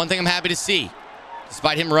 The one thing I'm happy to see,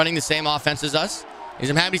 despite him running the same offense as us, is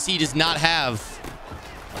I'm happy to see he does not have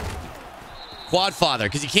quad father,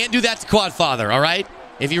 because he can't do that to quad father, all right?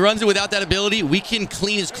 If he runs it without that ability, we can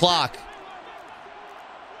clean his clock.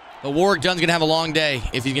 But Warwick Dunn's going to have a long day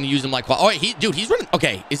if he's going to use him like quad. Oh, wait, dude, he's running.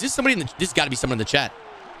 Okay, is this somebody in the... This has got to be someone in the chat.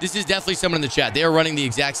 This is definitely someone in the chat. They are running the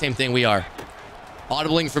exact same thing we are.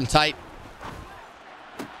 Audibling from tight.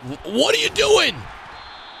 What are you doing?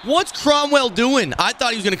 What's Cromwell doing? I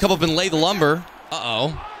thought he was going to come up and lay the lumber.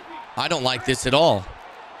 Uh-oh. I don't like this at all.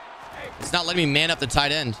 It's not letting me man up the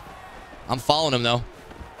tight end. I'm following him, though.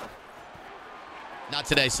 Not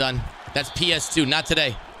today, son. That's PS2. Not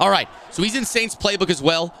today. All right. So he's in Saints playbook as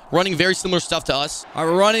well. Running very similar stuff to us.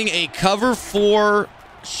 I'm running a cover 4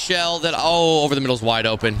 shell that... Oh, over the middle is wide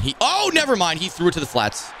open. Oh, never mind. He threw it to the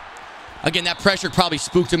flats. Again, that pressure probably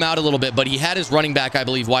spooked him out a little bit, but he had his running back, I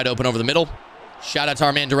believe, wide open over the middle. Shout out to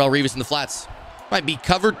our man, Darrelle Revis in the flats. Might be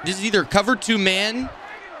covered. This is either cover 2 man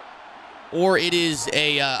or it is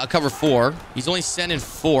a cover 4. He's only sending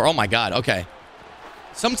 4. Oh, my God. Okay.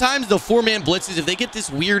 Sometimes the 4-man blitzes, if they get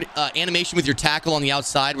this weird animation with your tackle on the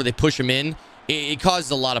outside where they push him in, it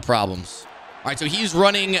causes a lot of problems. All right, so he's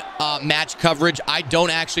running match coverage. I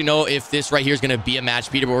don't actually know if this right here is going to be a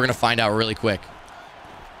match beater, but we're going to find out really quick.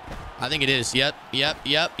 I think it is. Yep.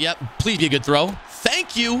 Please be a good throw.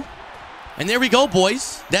 Thank you. And there we go,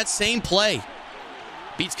 boys. That same play.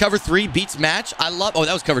 Beats cover 3, beats match. I love... Oh,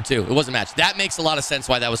 that was cover 2. It wasn't match. That makes a lot of sense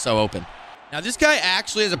why that was so open. Now, this guy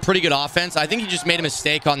actually has a pretty good offense. I think he just made a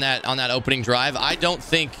mistake on that opening drive. I don't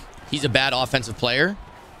think he's a bad offensive player.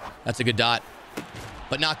 That's a good dot.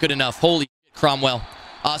 But not good enough. Holy Cromwell.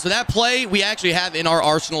 So that play we actually have in our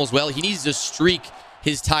arsenal as well. He needs to streak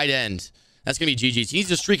his tight end. That's going to be GG's. He needs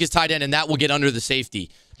to streak his tight end, and that will get under the safety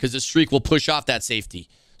because the streak will push off that safety.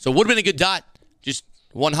 So it would have been a good dot. Just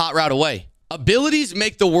one hot route away. Abilities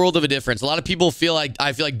make the world of a difference. A lot of people I feel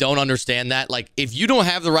like don't understand that. Like, if you don't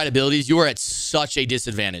have the right abilities, you are at such a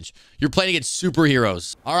disadvantage. You're playing against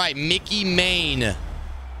superheroes. All right, Mickey Main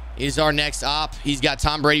is our next op. He's got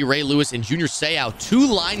Tom Brady, Ray Lewis, and Junior Seau. 2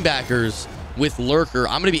 linebackers with Lurker.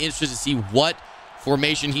 I'm going to be interested to see what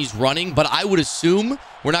formation he's running, but I would assume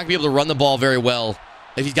we're not going to be able to run the ball very well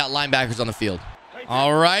if he's got linebackers on the field.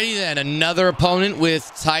 Alrighty then, another opponent with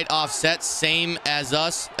tight offset, same as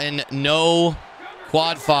us, and no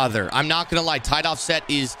quad father. I'm not going to lie, tight offset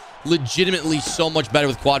is legitimately so much better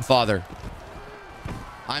with quad father.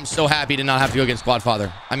 I'm so happy to not have to go against Quad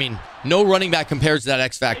Father. I mean, no running back compares to that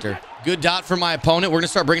X Factor. Good dot for my opponent. We're going to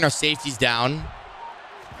start bringing our safeties down.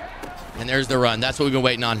 And there's the run. That's what we've been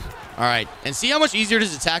waiting on. All right. And see how much easier it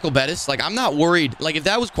is to tackle Bettis? Like, I'm not worried. Like, if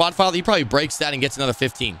that was Quad Father, he probably breaks that and gets another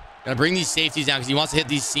 15. Going to bring these safeties down because he wants to hit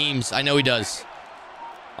these seams. I know he does.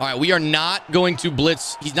 All right. We are not going to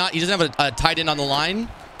blitz. He doesn't have a tight end on the line.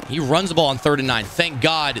 He runs the ball on 3rd and 9. Thank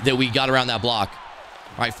God that we got around that block.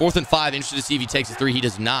 All right. 4th and 5. Interested to see if he takes a 3. He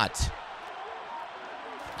does not.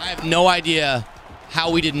 I have no idea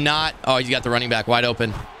how we did not. Oh, he's got the running back wide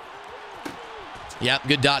open. Yep,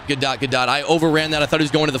 good dot, good dot, good dot. I overran that. I thought he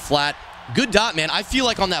was going to the flat. Good dot, man. I feel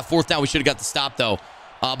like on that 4th down, we should have got the stop, though.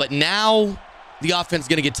 But now the offense is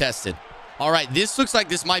going to get tested. All right, this looks like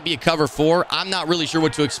this might be a cover 4. I'm not really sure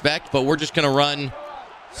what to expect, but we're just going to run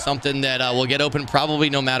something that will get open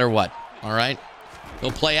probably no matter what. All right.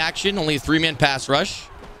 Little play action, only a 3-man pass rush.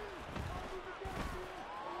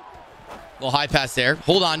 Little high pass there.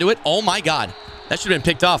 Hold on to it. Oh, my God. That should have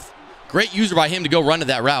been picked off. Great user by him to go run to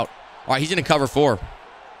that route. All right, he's in a cover 4.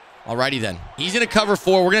 Alrighty then. He's in a cover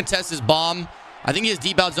 4. We're going to test his bomb. I think he has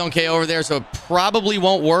deep out zone KO over there, so it probably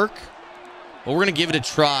won't work. But we're going to give it a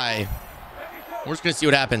try. We're just going to see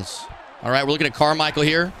what happens. All right, we're looking at Carmichael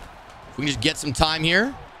here. If we can just get some time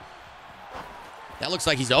here. That looks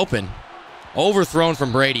like he's open. Overthrown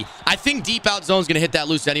from Brady. I think deep out zone is going to hit that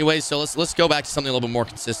loose anyway, so let's go back to something a little bit more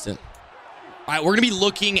consistent. All right, we're going to be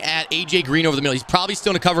looking at AJ Green over the middle. He's probably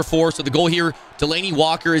still in a cover 4, so the goal here, Delaney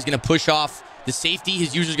Walker is going to push off the safety.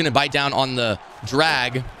 His user's going to bite down on the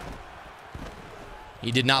drag.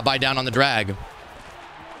 He did not bite down on the drag.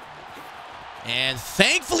 And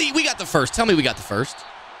thankfully, we got the first. Tell me we got the first.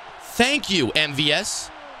 Thank you,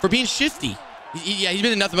 MVS, for being shifty. Yeah, he's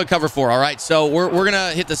been in nothing but cover 4, all right? So we're going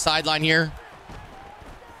to hit the sideline here.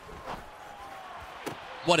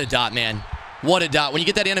 What a dot, man. What a dot. When you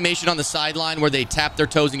get that animation on the sideline where they tap their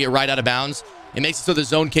toes and get right out of bounds, it makes it so the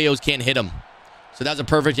zone KOs can't hit them. So that's a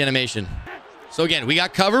perfect animation. So again, we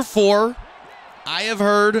got cover 4. I have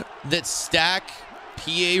heard that stack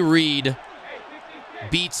PA read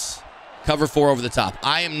beats cover 4 over the top.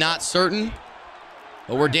 I am not certain,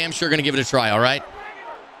 but we're damn sure going to give it a try, all right?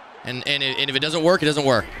 And if it doesn't work, it doesn't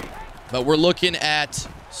work. But we're looking at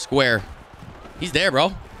square. He's there,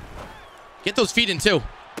 bro. Get those feet in, too.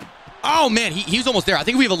 Oh, man, he was almost there. I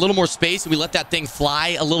think if we have a little more space and we let that thing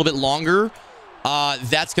fly a little bit longer,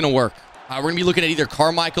 that's going to work. We're going to be looking at either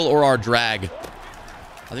Carmichael or our drag.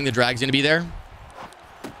 I think the drag's going to be there.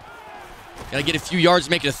 Got to get a few yards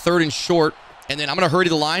to make it a 3rd and short. And then I'm going to hurry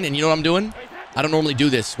the line, and you know what I'm doing? I don't normally do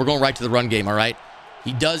this. We're going right to the run game, all right?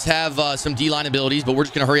 He does have some D-line abilities, but we're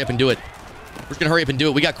just going to hurry up and do it. We're just going to hurry up and do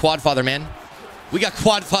it. We got Quad Father, man. We got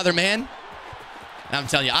Quad Father, man. And I'm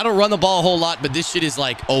telling you, I don't run the ball a whole lot, but this shit is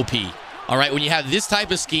like OP. All right, when you have this type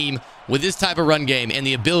of scheme with this type of run game and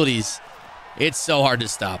the abilities, it's so hard to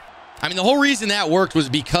stop. I mean, the whole reason that worked was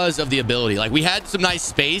because of the ability. Like, we had some nice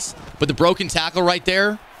space, but the broken tackle right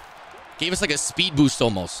there gave us like a speed boost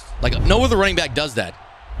almost. Like, no other running back does that.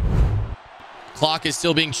 Clock is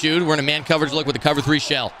still being chewed. We're in a man coverage look with the cover 3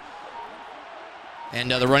 shell. And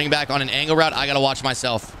the running back on an angle route, I got to watch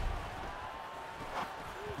myself.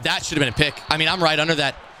 That should have been a pick. I mean, I'm right under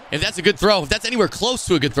that. If that's a good throw, if that's anywhere close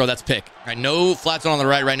to a good throw, that's pick. All right, no flat zone on the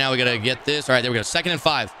right now. We got to get this. All right, there we go. 2nd and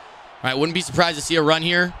 5. All right, wouldn't be surprised to see a run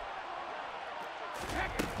here.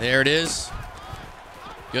 There it is.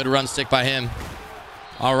 Good run stick by him.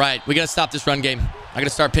 All right, we got to stop this run game. I got to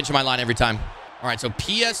start pinching my line every time. All right, so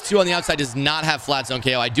PS2 on the outside does not have flat zone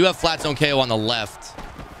KO. I do have flat zone KO on the left.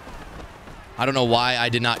 I don't know why I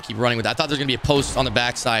did not keep running with that. I thought there was going to be a post on the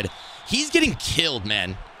backside. He's getting killed,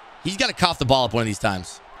 man. He's got to cough the ball up one of these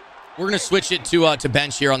times. We're going to switch it to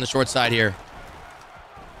bench here on the short side here.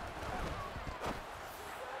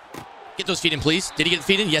 Get those feet in, please. Did he get the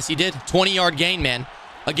feet in? Yes, he did. 20-yard gain, man.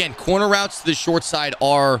 Again, corner routes to the short side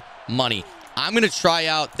are money. I'm going to try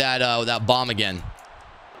out that bomb again.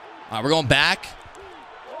 All right, we're going back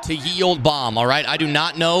to ye old bomb, all right? I do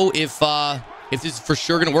not know if this is for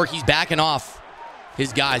sure going to work. He's backing off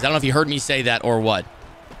his guys. I don't know if you heard me say that or what.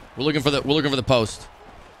 We're looking for the post.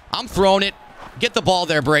 I'm throwing it. Get the ball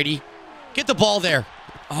there, Brady. Get the ball there.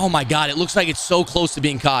 Oh, my God. It looks like it's so close to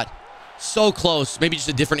being caught. So close. Maybe just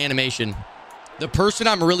a different animation. The person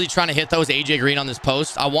I'm really trying to hit, though, is AJ Green on this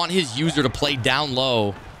post. I want his user to play down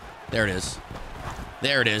low. There it is.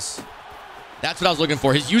 There it is. That's what I was looking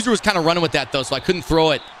for. His user was kind of running with that, though, so I couldn't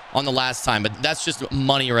throw it on the last time. But that's just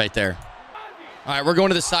money right there. All right, we're going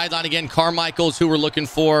to the sideline again. Carmichael's who we're looking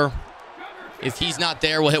for. If he's not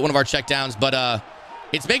there, we'll hit one of our checkdowns. But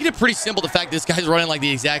it's making it pretty simple, the fact this guy's running like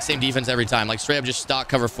the exact same defense every time. Like straight up just stock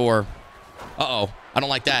cover 4. Uh-oh. I don't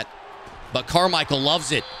like that. But Carmichael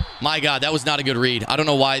loves it. My God, that was not a good read. I don't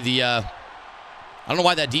know why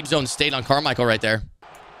that deep zone stayed on Carmichael right there.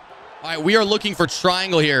 All right, we are looking for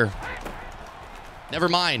triangle here. Never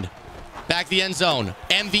mind. Back the end zone.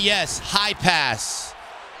 MVS, high pass.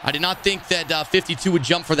 I did not think that 52 would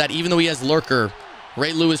jump for that, even though he has lurker.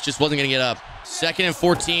 Ray Lewis just wasn't going to get up. 2nd and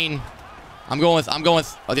 14. I'm going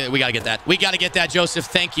with. Okay, we got to get that. We got to get that, Joseph.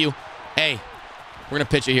 Thank you. Hey, we're going to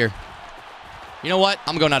pitch it here. You know what?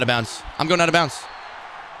 I'm going out of bounds. I'm going out of bounds.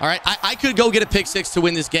 All right, I could go get a pick 6 to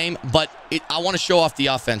win this game, but I want to show off the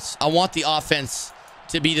offense. I want the offense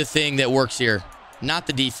to be the thing that works here, not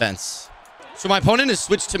the defense. So my opponent has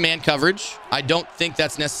switched to man coverage. I don't think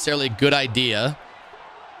that's necessarily a good idea.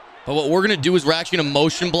 But what we're going to do is we're actually going to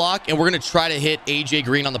motion block, and we're going to try to hit A.J.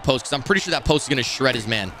 Green on the post, because I'm pretty sure that post is going to shred his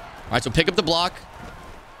man. All right, so pick up the block.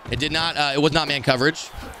 It was not man coverage.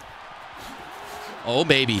 Oh,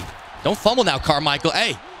 baby. Don't fumble now, Carmichael.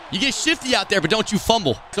 Hey, you get shifty out there, but don't you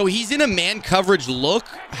fumble. So he's in a man coverage look.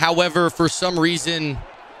 However, for some reason,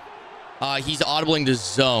 he's audibling to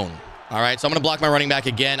zone. All right, so I'm going to block my running back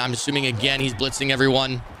again. I'm assuming, again, he's blitzing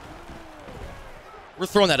everyone. We're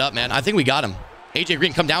throwing that up, man. I think we got him. A.J.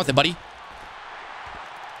 Green, come down with it, buddy.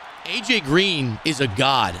 A.J. Green is a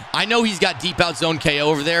god. I know he's got deep out zone KO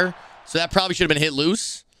over there, so that probably should have been hit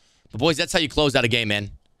loose. But, boys, that's how you close out a game,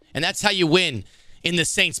 man. And that's how you win in the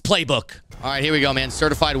Saints playbook. All right, here we go, man.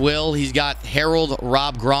 Certified Will. He's got Harold,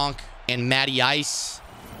 Rob Gronk, and Matty Ice.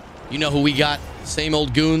 You know who we got. Same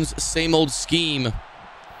old goons, same old scheme.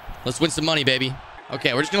 Let's win some money, baby.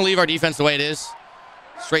 Okay, we're just going to leave our defense the way it is.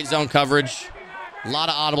 Straight zone coverage. A lot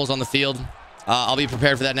of audibles on the field. I'll be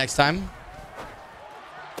prepared for that next time.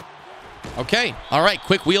 Okay. All right.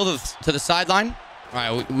 Quick wheel to the sideline.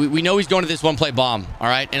 All right. We know he's going to this one-play bomb. All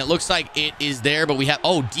right. And it looks like it is there, but we have...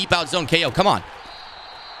 Oh, deep out zone KO. Come on.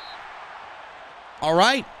 All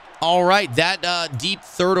right. All right. That deep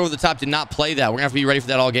third over the top did not play that. We're going to have to be ready for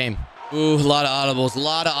that all game. Ooh, a lot of audibles. A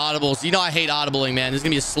lot of audibles. You know I hate audibling, man. This is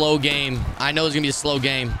going to be a slow game. I know it's going to be a slow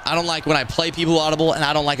game. I don't like when I play people audible, and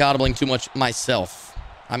I don't like audibling too much myself.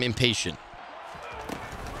 I'm impatient.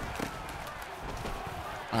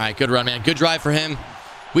 All right, good run, man. Good drive for him.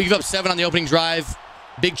 We give up 7 on the opening drive.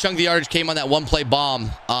 Big chunk of the yardage came on that one-play bomb,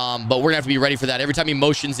 but we're going to have to be ready for that. Every time he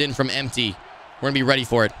motions in from empty, we're going to be ready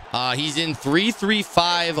for it. He's in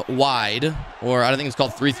 3-3-5 wide, or I don't think it's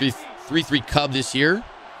called 3-3 cub this year.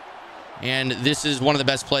 And this is one of the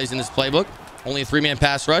best plays in this playbook. Only a 3-man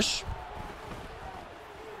pass rush.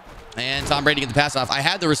 And Tom Brady get the pass off. I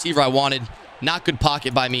had the receiver I wanted. Not good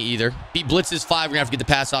pocket by me either. He blitzes 5. We're going to have to get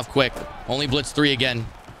the pass off quick. Only blitz 3 again.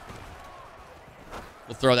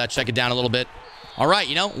 We'll throw that. Check it down a little bit. All right,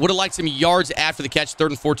 you know, would have liked some yards after the catch. 3rd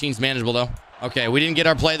and 14 is manageable, though. Okay, we didn't get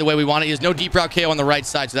our play the way we wanted. He has no deep route KO on the right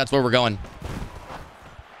side, so that's where we're going.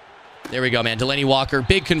 There we go, man. Delaney Walker.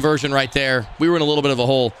 Big conversion right there. We were in a little bit of a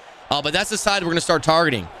hole. But that's the side we're going to start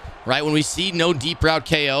targeting, right? When we see no deep route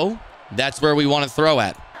KO, that's where we want to throw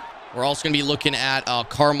at. We're also going to be looking at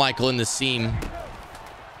Carmichael in the seam.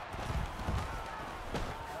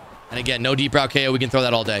 And again, no deep route KO. We can throw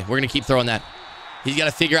that all day. We're going to keep throwing that. He's got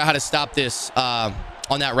to figure out how to stop this on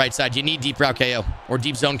that right side. You need deep route KO or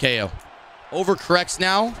deep zone KO. Overcorrects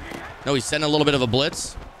now. No, he's sending a little bit of a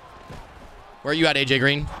blitz. Where are you at, A.J.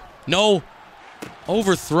 Green? No.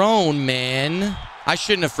 Overthrown, man. I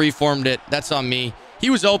shouldn't have freeformed it. That's on me.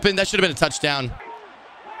 He was open. That should have been a touchdown.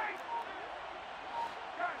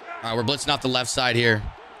 All right, we're blitzing off the left side here.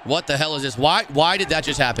 What the hell is this? Why did that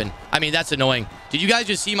just happen? I mean, that's annoying. Did you guys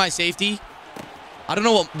just see my safety? I don't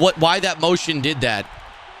know why that motion did that.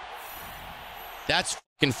 That's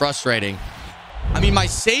fucking frustrating. I mean, my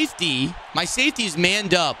safety's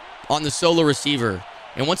manned up on the solo receiver.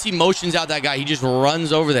 And once he motions out that guy, he just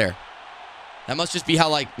runs over there. That must just be how,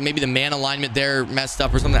 like, maybe the man alignment there messed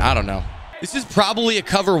up or something. I don't know. This is probably a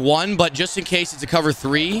cover 1, but just in case it's a cover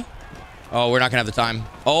 3. Oh, we're not going to have the time.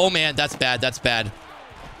 Oh, man, that's bad. That's bad.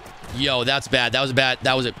 Yo, that's bad. That was bad.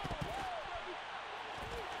 That was it.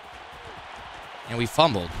 And we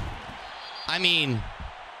fumbled. I mean,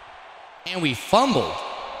 and we fumbled.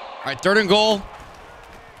 All right, 3rd and goal.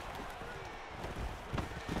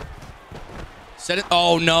 Set it.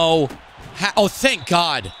 Oh, no. Oh, thank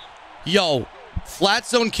God. Yo, flat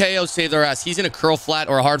zone KO saved our ass. He's in a curl flat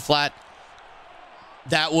or a hard flat.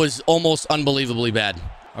 That was almost unbelievably bad.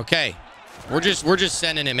 Okay. We're just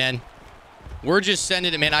sending it, man. We're just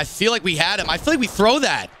sending it, man. I feel like we had him. I feel like we throw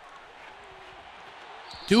that.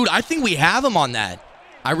 Dude, I think we have him on that.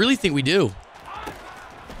 I really think we do.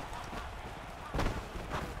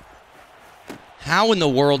 How in the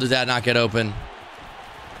world did that not get open?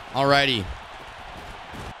 Alrighty.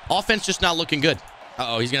 Offense just not looking good.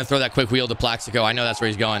 Uh-oh, he's going to throw that quick wheel to Plaxico. I know that's where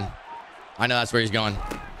he's going. I know that's where he's going.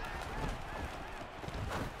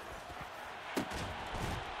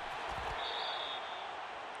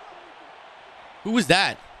 Who was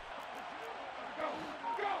that?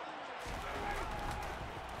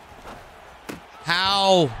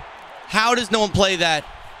 How? How does no one play that?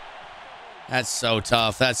 That's so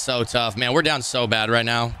tough. That's so tough. Man, we're down so bad right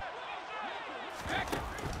now.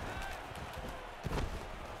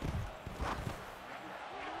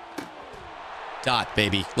 Dot,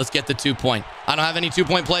 baby. Let's get the 2-point. I don't have any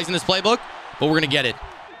 2-point plays in this playbook, but we're going to get it.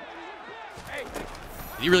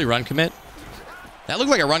 Did he really run commit? That looked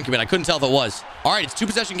like a run commit. I couldn't tell if it was. All right, it's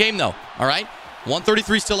 2-possession game, though. All right?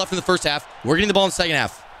 1:33 still left in the first half. We're getting the ball in the second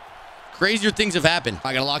half. Crazier things have happened.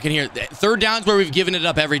 I got to lock in here. Third down's where we've given it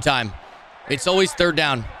up every time. It's always third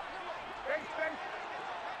down.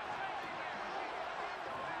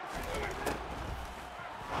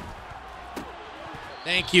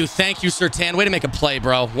 Thank you, Sertan. Way to make a play,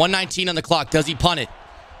 bro. 1:19 on the clock. Does he punt it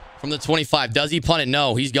from the 25? Does he punt it?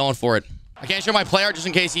 No, he's going for it. I can't show my player just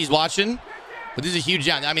in case he's watching, but this is a huge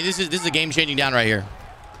down. I mean, this is a game-changing down right here.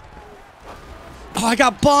 Oh, I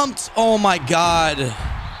got bumped. Oh, my God.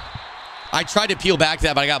 I tried to peel back to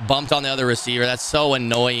that, but I got bumped on the other receiver. That's so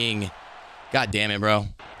annoying. God damn it, bro.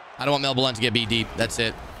 I don't want Mel Blount to get beat deep. That's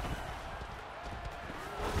it.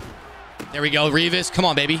 There we go. Revis. Come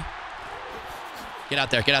on, baby. Get out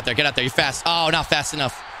there. Get out there. Get out there. You're fast. Oh, not fast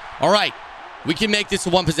enough. All right. We can make this a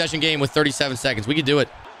one-possession game with 37 seconds. We can do it.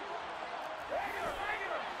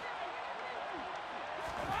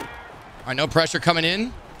 All right, no pressure coming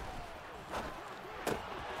in.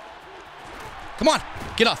 Come on.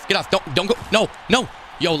 Get off. Get off. Don't go. No. No.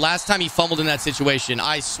 Yo, last time he fumbled in that situation,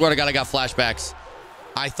 I swear to God, I got flashbacks.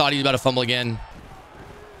 I thought he was about to fumble again.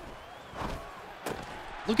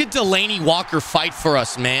 Look at Delaney Walker fight for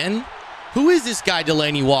us, man. Who is this guy,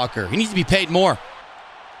 Delaney Walker? He needs to be paid more.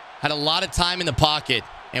 Had a lot of time in the pocket,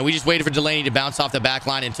 and we just waited for Delaney to bounce off the back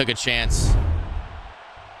line and took a chance.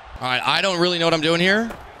 All right, I don't really know what I'm doing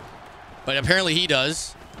here, but apparently he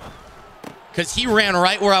does. Because he ran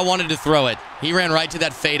right where I wanted to throw it. He ran right to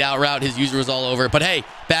that fade out route. His user was all over it. But hey,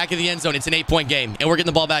 back in the end zone. It's an 8-point game. And we're getting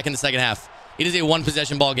the ball back in the second half. It is a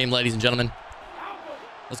one-possession ball game, ladies and gentlemen.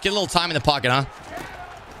 Let's get a little time in the pocket, huh?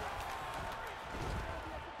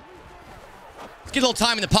 Let's get a little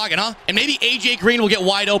time in the pocket, huh? And maybe AJ Green will get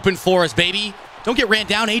wide open for us, baby. Don't get ran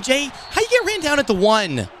down, AJ. How you get ran down at the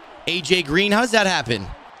 1? AJ Green, how does that happen?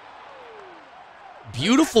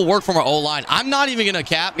 Beautiful work from our O-line. I'm not even going to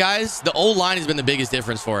cap, guys. The O-line has been the biggest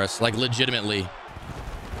difference for us, like legitimately.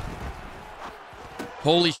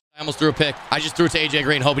 Holy shit, I almost threw a pick. I just threw it to AJ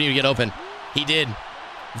Green, hoping he'd get open. He did.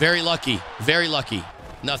 Very lucky. Very lucky.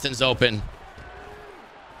 Nothing's open.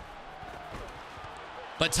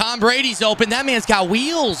 But Tom Brady's open. That man's got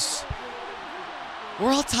wheels.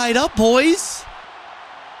 We're all tied up, boys.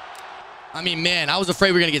 I mean, man, I was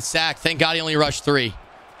afraid we were going to get sacked. Thank God he only rushed 3.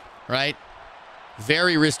 Right?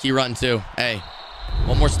 Very risky run, too. Hey,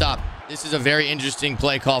 one more stop. This is a very interesting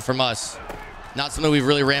play call from us. Not something we've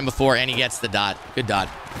really ran before, and he gets the dot. Good dot.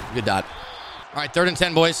 Good dot. All right, 3rd and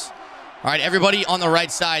 10, boys. All right, everybody on the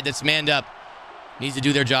right side that's manned up needs to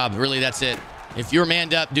do their job. Really, that's it. If you're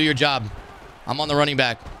manned up, do your job. I'm on the running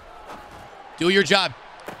back. Do your job.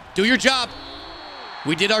 Do your job.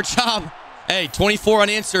 We did our job. Hey, 24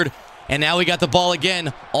 unanswered, and now we got the ball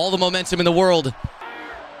again. All the momentum in the world.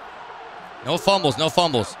 No fumbles, no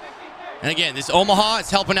fumbles. And again, this Omaha is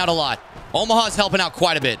helping out a lot. Omaha is helping out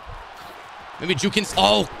quite a bit. Maybe Jukins.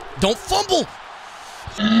 Oh, don't fumble.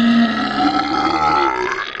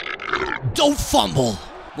 Don't fumble.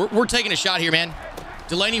 We're taking a shot here, man.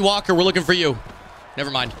 Delaney Walker, we're looking for you. Never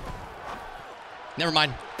mind. Never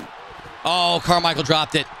mind. Oh, Carmichael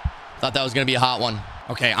dropped it. Thought that was going to be a hot one.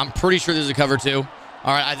 Okay, I'm pretty sure this is a cover 2. All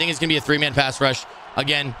right, I think it's going to be a 3-man pass rush.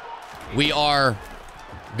 Again, we are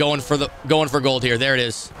going for gold here. There it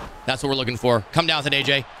is. That's what we're looking for. Come down with it,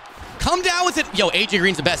 AJ. Come down with it. Yo, AJ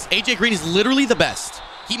Green's the best. AJ Green is literally the best.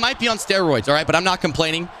 He might be on steroids, all right, but I'm not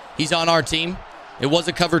complaining. He's on our team. It was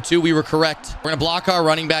a cover 2. We were correct. We're going to block our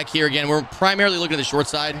running back here again. We're primarily looking at the short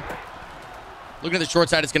side. Looking at the short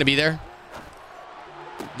side, it's going to be there.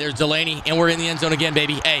 There's Delaney, and we're in the end zone again,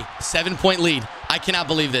 baby. Hey, 7-point lead. I cannot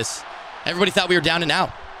believe this. Everybody thought we were down and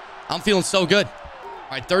out. I'm feeling so good.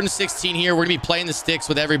 All right, 3rd and 16 here. We're going to be playing the sticks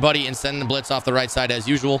with everybody and sending the blitz off the right side as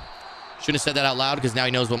usual. Shouldn't have said that out loud because now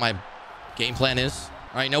he knows what my game plan is.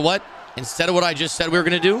 All right, you know what? Instead of what I just said we were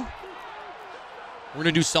going to do, we're going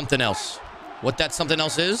to do something else. What that something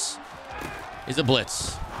else is a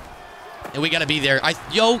blitz. And we got to be there.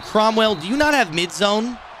 Yo, Cromwell, do you not have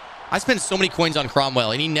mid-zone? I spend so many coins on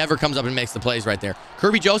Cromwell, and he never comes up and makes the plays right there.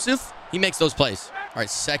 Kirby Joseph, he makes those plays. All right,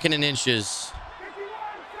 2nd and inches.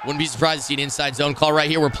 Wouldn't be surprised to see an inside zone call right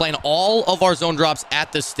here. We're playing all of our zone drops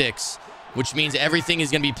at the sticks, which means everything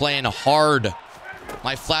is going to be playing hard.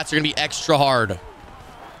 My flats are going to be extra hard.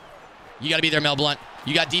 You got to be there, Mel Blunt.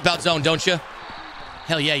 You got deep out zone, don't you?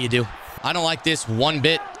 Hell yeah, you do. I don't like this one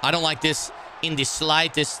bit. I don't like this in the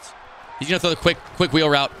slightest. He's going to throw the quick wheel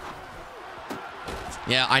route.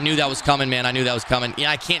 Yeah, I knew that was coming, man. I knew that was coming. Yeah,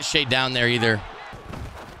 I can't shade down there either.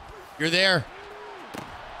 You're there.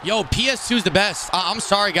 Yo, PS2's the best. I'm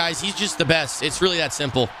sorry, guys. He's just the best. It's really that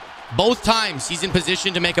simple. Both times he's in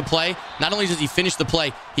position to make a play. Not only does he finish the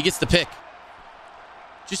play, he gets the pick.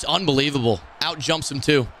 Just unbelievable. Out jumps him,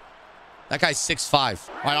 too. That guy's 6'5".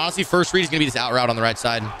 All right, honestly, first read is going to be this out route on the right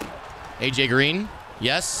side. AJ Green.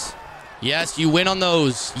 Yes. Yes, you win on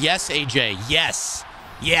those. Yes, AJ. Yes.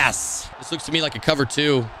 Yes. This looks to me like a cover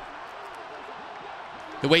 2.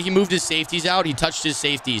 The way he moved his safeties out, he touched his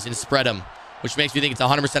safeties and spread them, which makes me think it's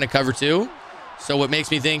 100% a cover 2. So what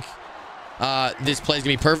makes me think this play is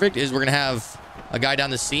going to be perfect is we're going to have a guy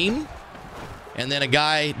down the seam and then a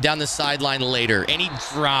guy down the sideline later. And he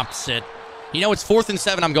drops it. You know, it's 4th and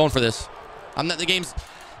 7. I'm going for this. I'm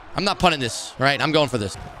not punting this, right? I'm going for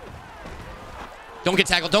this. Don't get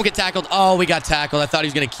tackled. Don't get tackled. Oh, we got tackled. I thought he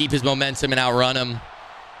was going to keep his momentum and outrun him.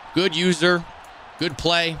 Good user. Good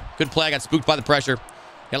play. Good play. I got spooked by the pressure.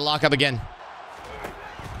 Got to lock up again.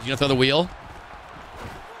 He's going to throw the wheel.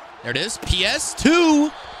 There it is.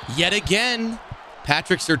 PS2. Yet again.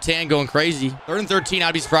 Patrick Surtain going crazy. 3rd and 13.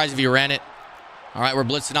 I'd be surprised if he ran it. All right, we're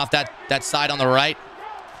blitzing off that side on the right.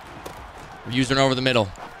 We're using it over the middle.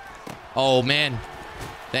 Oh, man.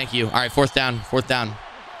 Thank you. All right, 4th down. 4th down.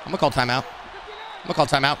 I'm going to call timeout.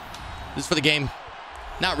 This is for the game.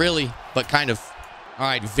 Not really, but kind of. All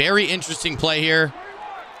right, very interesting play here.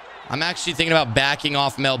 I'm actually thinking about backing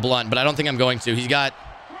off Mel Blunt, but I don't think I'm going to. He's got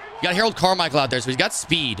Harold Carmichael out there, so he's got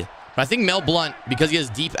speed. But I think Mel Blunt, because he has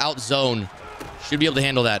deep out zone, should be able to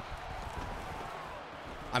handle that.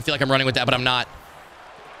 I feel like I'm running with that, but I'm not.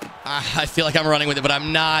 I feel like I'm running with it, but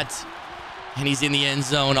I'm not. And he's in the end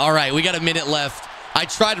zone. All right, we got a minute left. I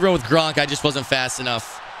tried to run with Gronk. I just wasn't fast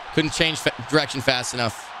enough. Couldn't change direction fast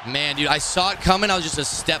enough. Man, dude, I saw it coming. I was just a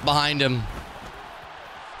step behind him.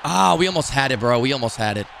 Ah, we almost had it, bro. We almost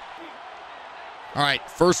had it. All right,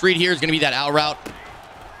 first read here is going to be that out route.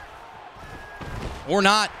 Or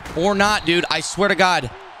not. Or not, dude. I swear to God.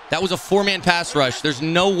 That was a 4-man pass rush. There's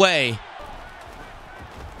no way.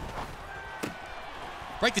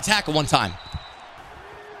 Break the tackle one time.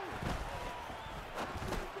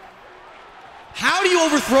 How do you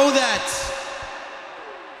overthrow that?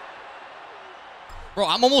 Bro,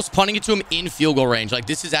 I'm almost punting it to him in field goal range. Like,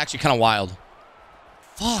 this is actually kind of wild.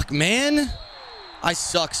 Fuck, man. I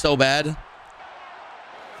suck so bad.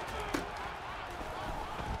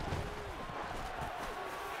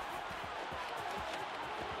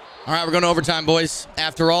 All right, we're going to overtime, boys.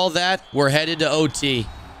 After all that, we're headed to OT.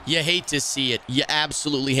 You hate to see it. You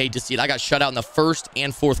absolutely hate to see it. I got shut out in the 1st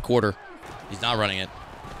and 4th quarter. He's not running it.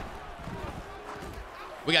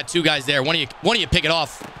 We got 2 guys there. One of you pick it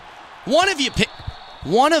off. One of you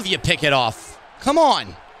pick it off. Come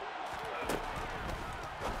on.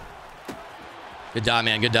 Good dot,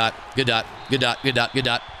 man. Good dot. Good dot. Good dot. Good dot. Good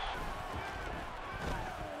dot.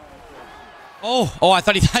 Oh, I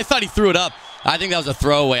thought he threw it up. I think that was a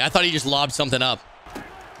throwaway. I thought he just lobbed something up.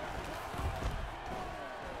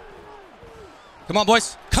 Come on,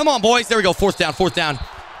 boys. Come on, boys. There we go. 4th down. 4th down.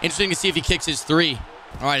 Interesting to see if he kicks his 3.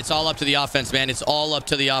 All right, it's all up to the offense, man. It's all up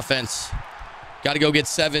to the offense. Got to go get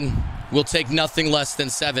 7. We'll take nothing less than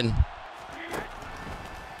 7.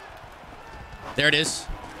 There it is.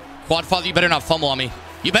 Quadfather, you better not fumble on me.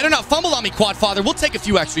 You better not fumble on me, Quadfather. We'll take a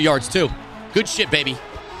few extra yards, too. Good shit, baby.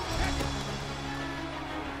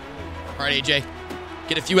 All right, AJ.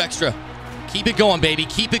 Get a few extra. Keep it going, baby.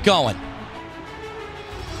 Keep it going.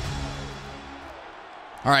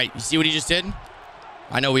 All right, you see what he just did?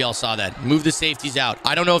 I know we all saw that. Move the safeties out.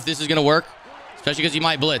 I don't know if this is going to work, especially because he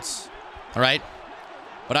might blitz. All right?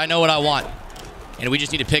 But I know what I want. And we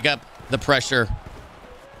just need to pick up the pressure.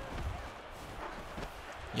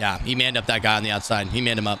 Yeah, he manned up that guy on the outside. He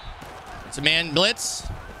manned him up. It's a man blitz.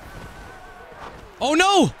 Oh,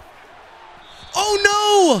 no.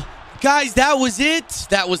 Oh, no. Guys, that was it.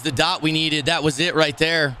 That was the dot we needed. That was it right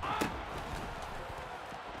there.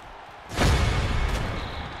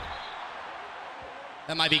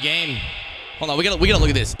 That might be game. Hold on, we gotta look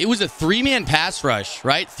at this. It was a 3-man pass rush,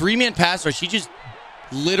 right? 3-man pass rush. He just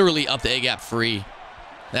literally upped the A-gap free.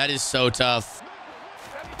 That is so tough.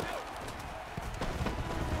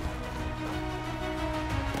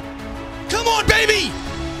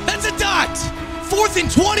 that? 4th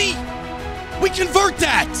and 20? We convert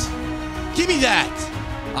that. Give me that.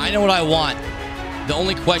 I know what I want. The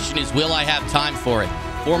only question is, will I have time for it?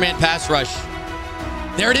 4-man pass rush.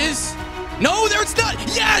 There it is. No, there it's not.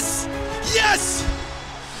 Yes! Yes!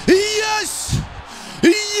 Yes!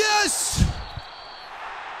 Yes!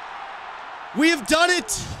 We have done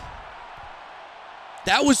it.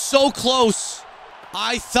 That was so close.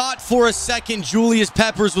 I thought for a second Julius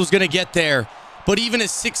Peppers was going to get there. But even a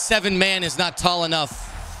 6'7" man is not tall enough.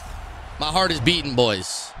 My heart is beaten,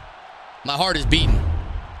 boys. My heart is beaten.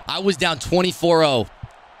 I was down 24-0.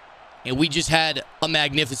 And we just had a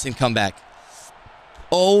magnificent comeback.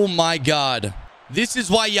 Oh my God. This is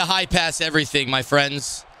why you high pass everything, my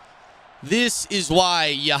friends. This is why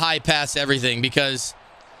you high pass everything, because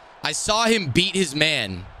I saw him beat his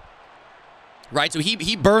man. Right? So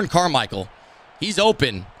he burned Carmichael. He's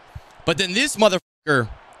open. But then this motherfucker,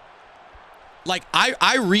 like,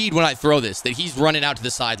 I read when I throw this that he's running out to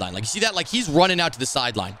the sideline. Like, you see that? Like, he's running out to the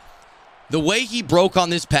sideline. The way he broke on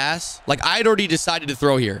this pass, like, I'd already decided to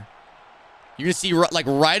throw here. You're going to see, like,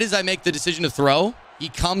 right as I make the decision to throw, he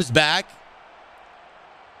comes back.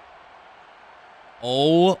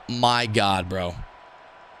 Oh, my God, bro.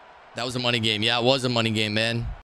 That was a money game. Yeah, it was a money game, man.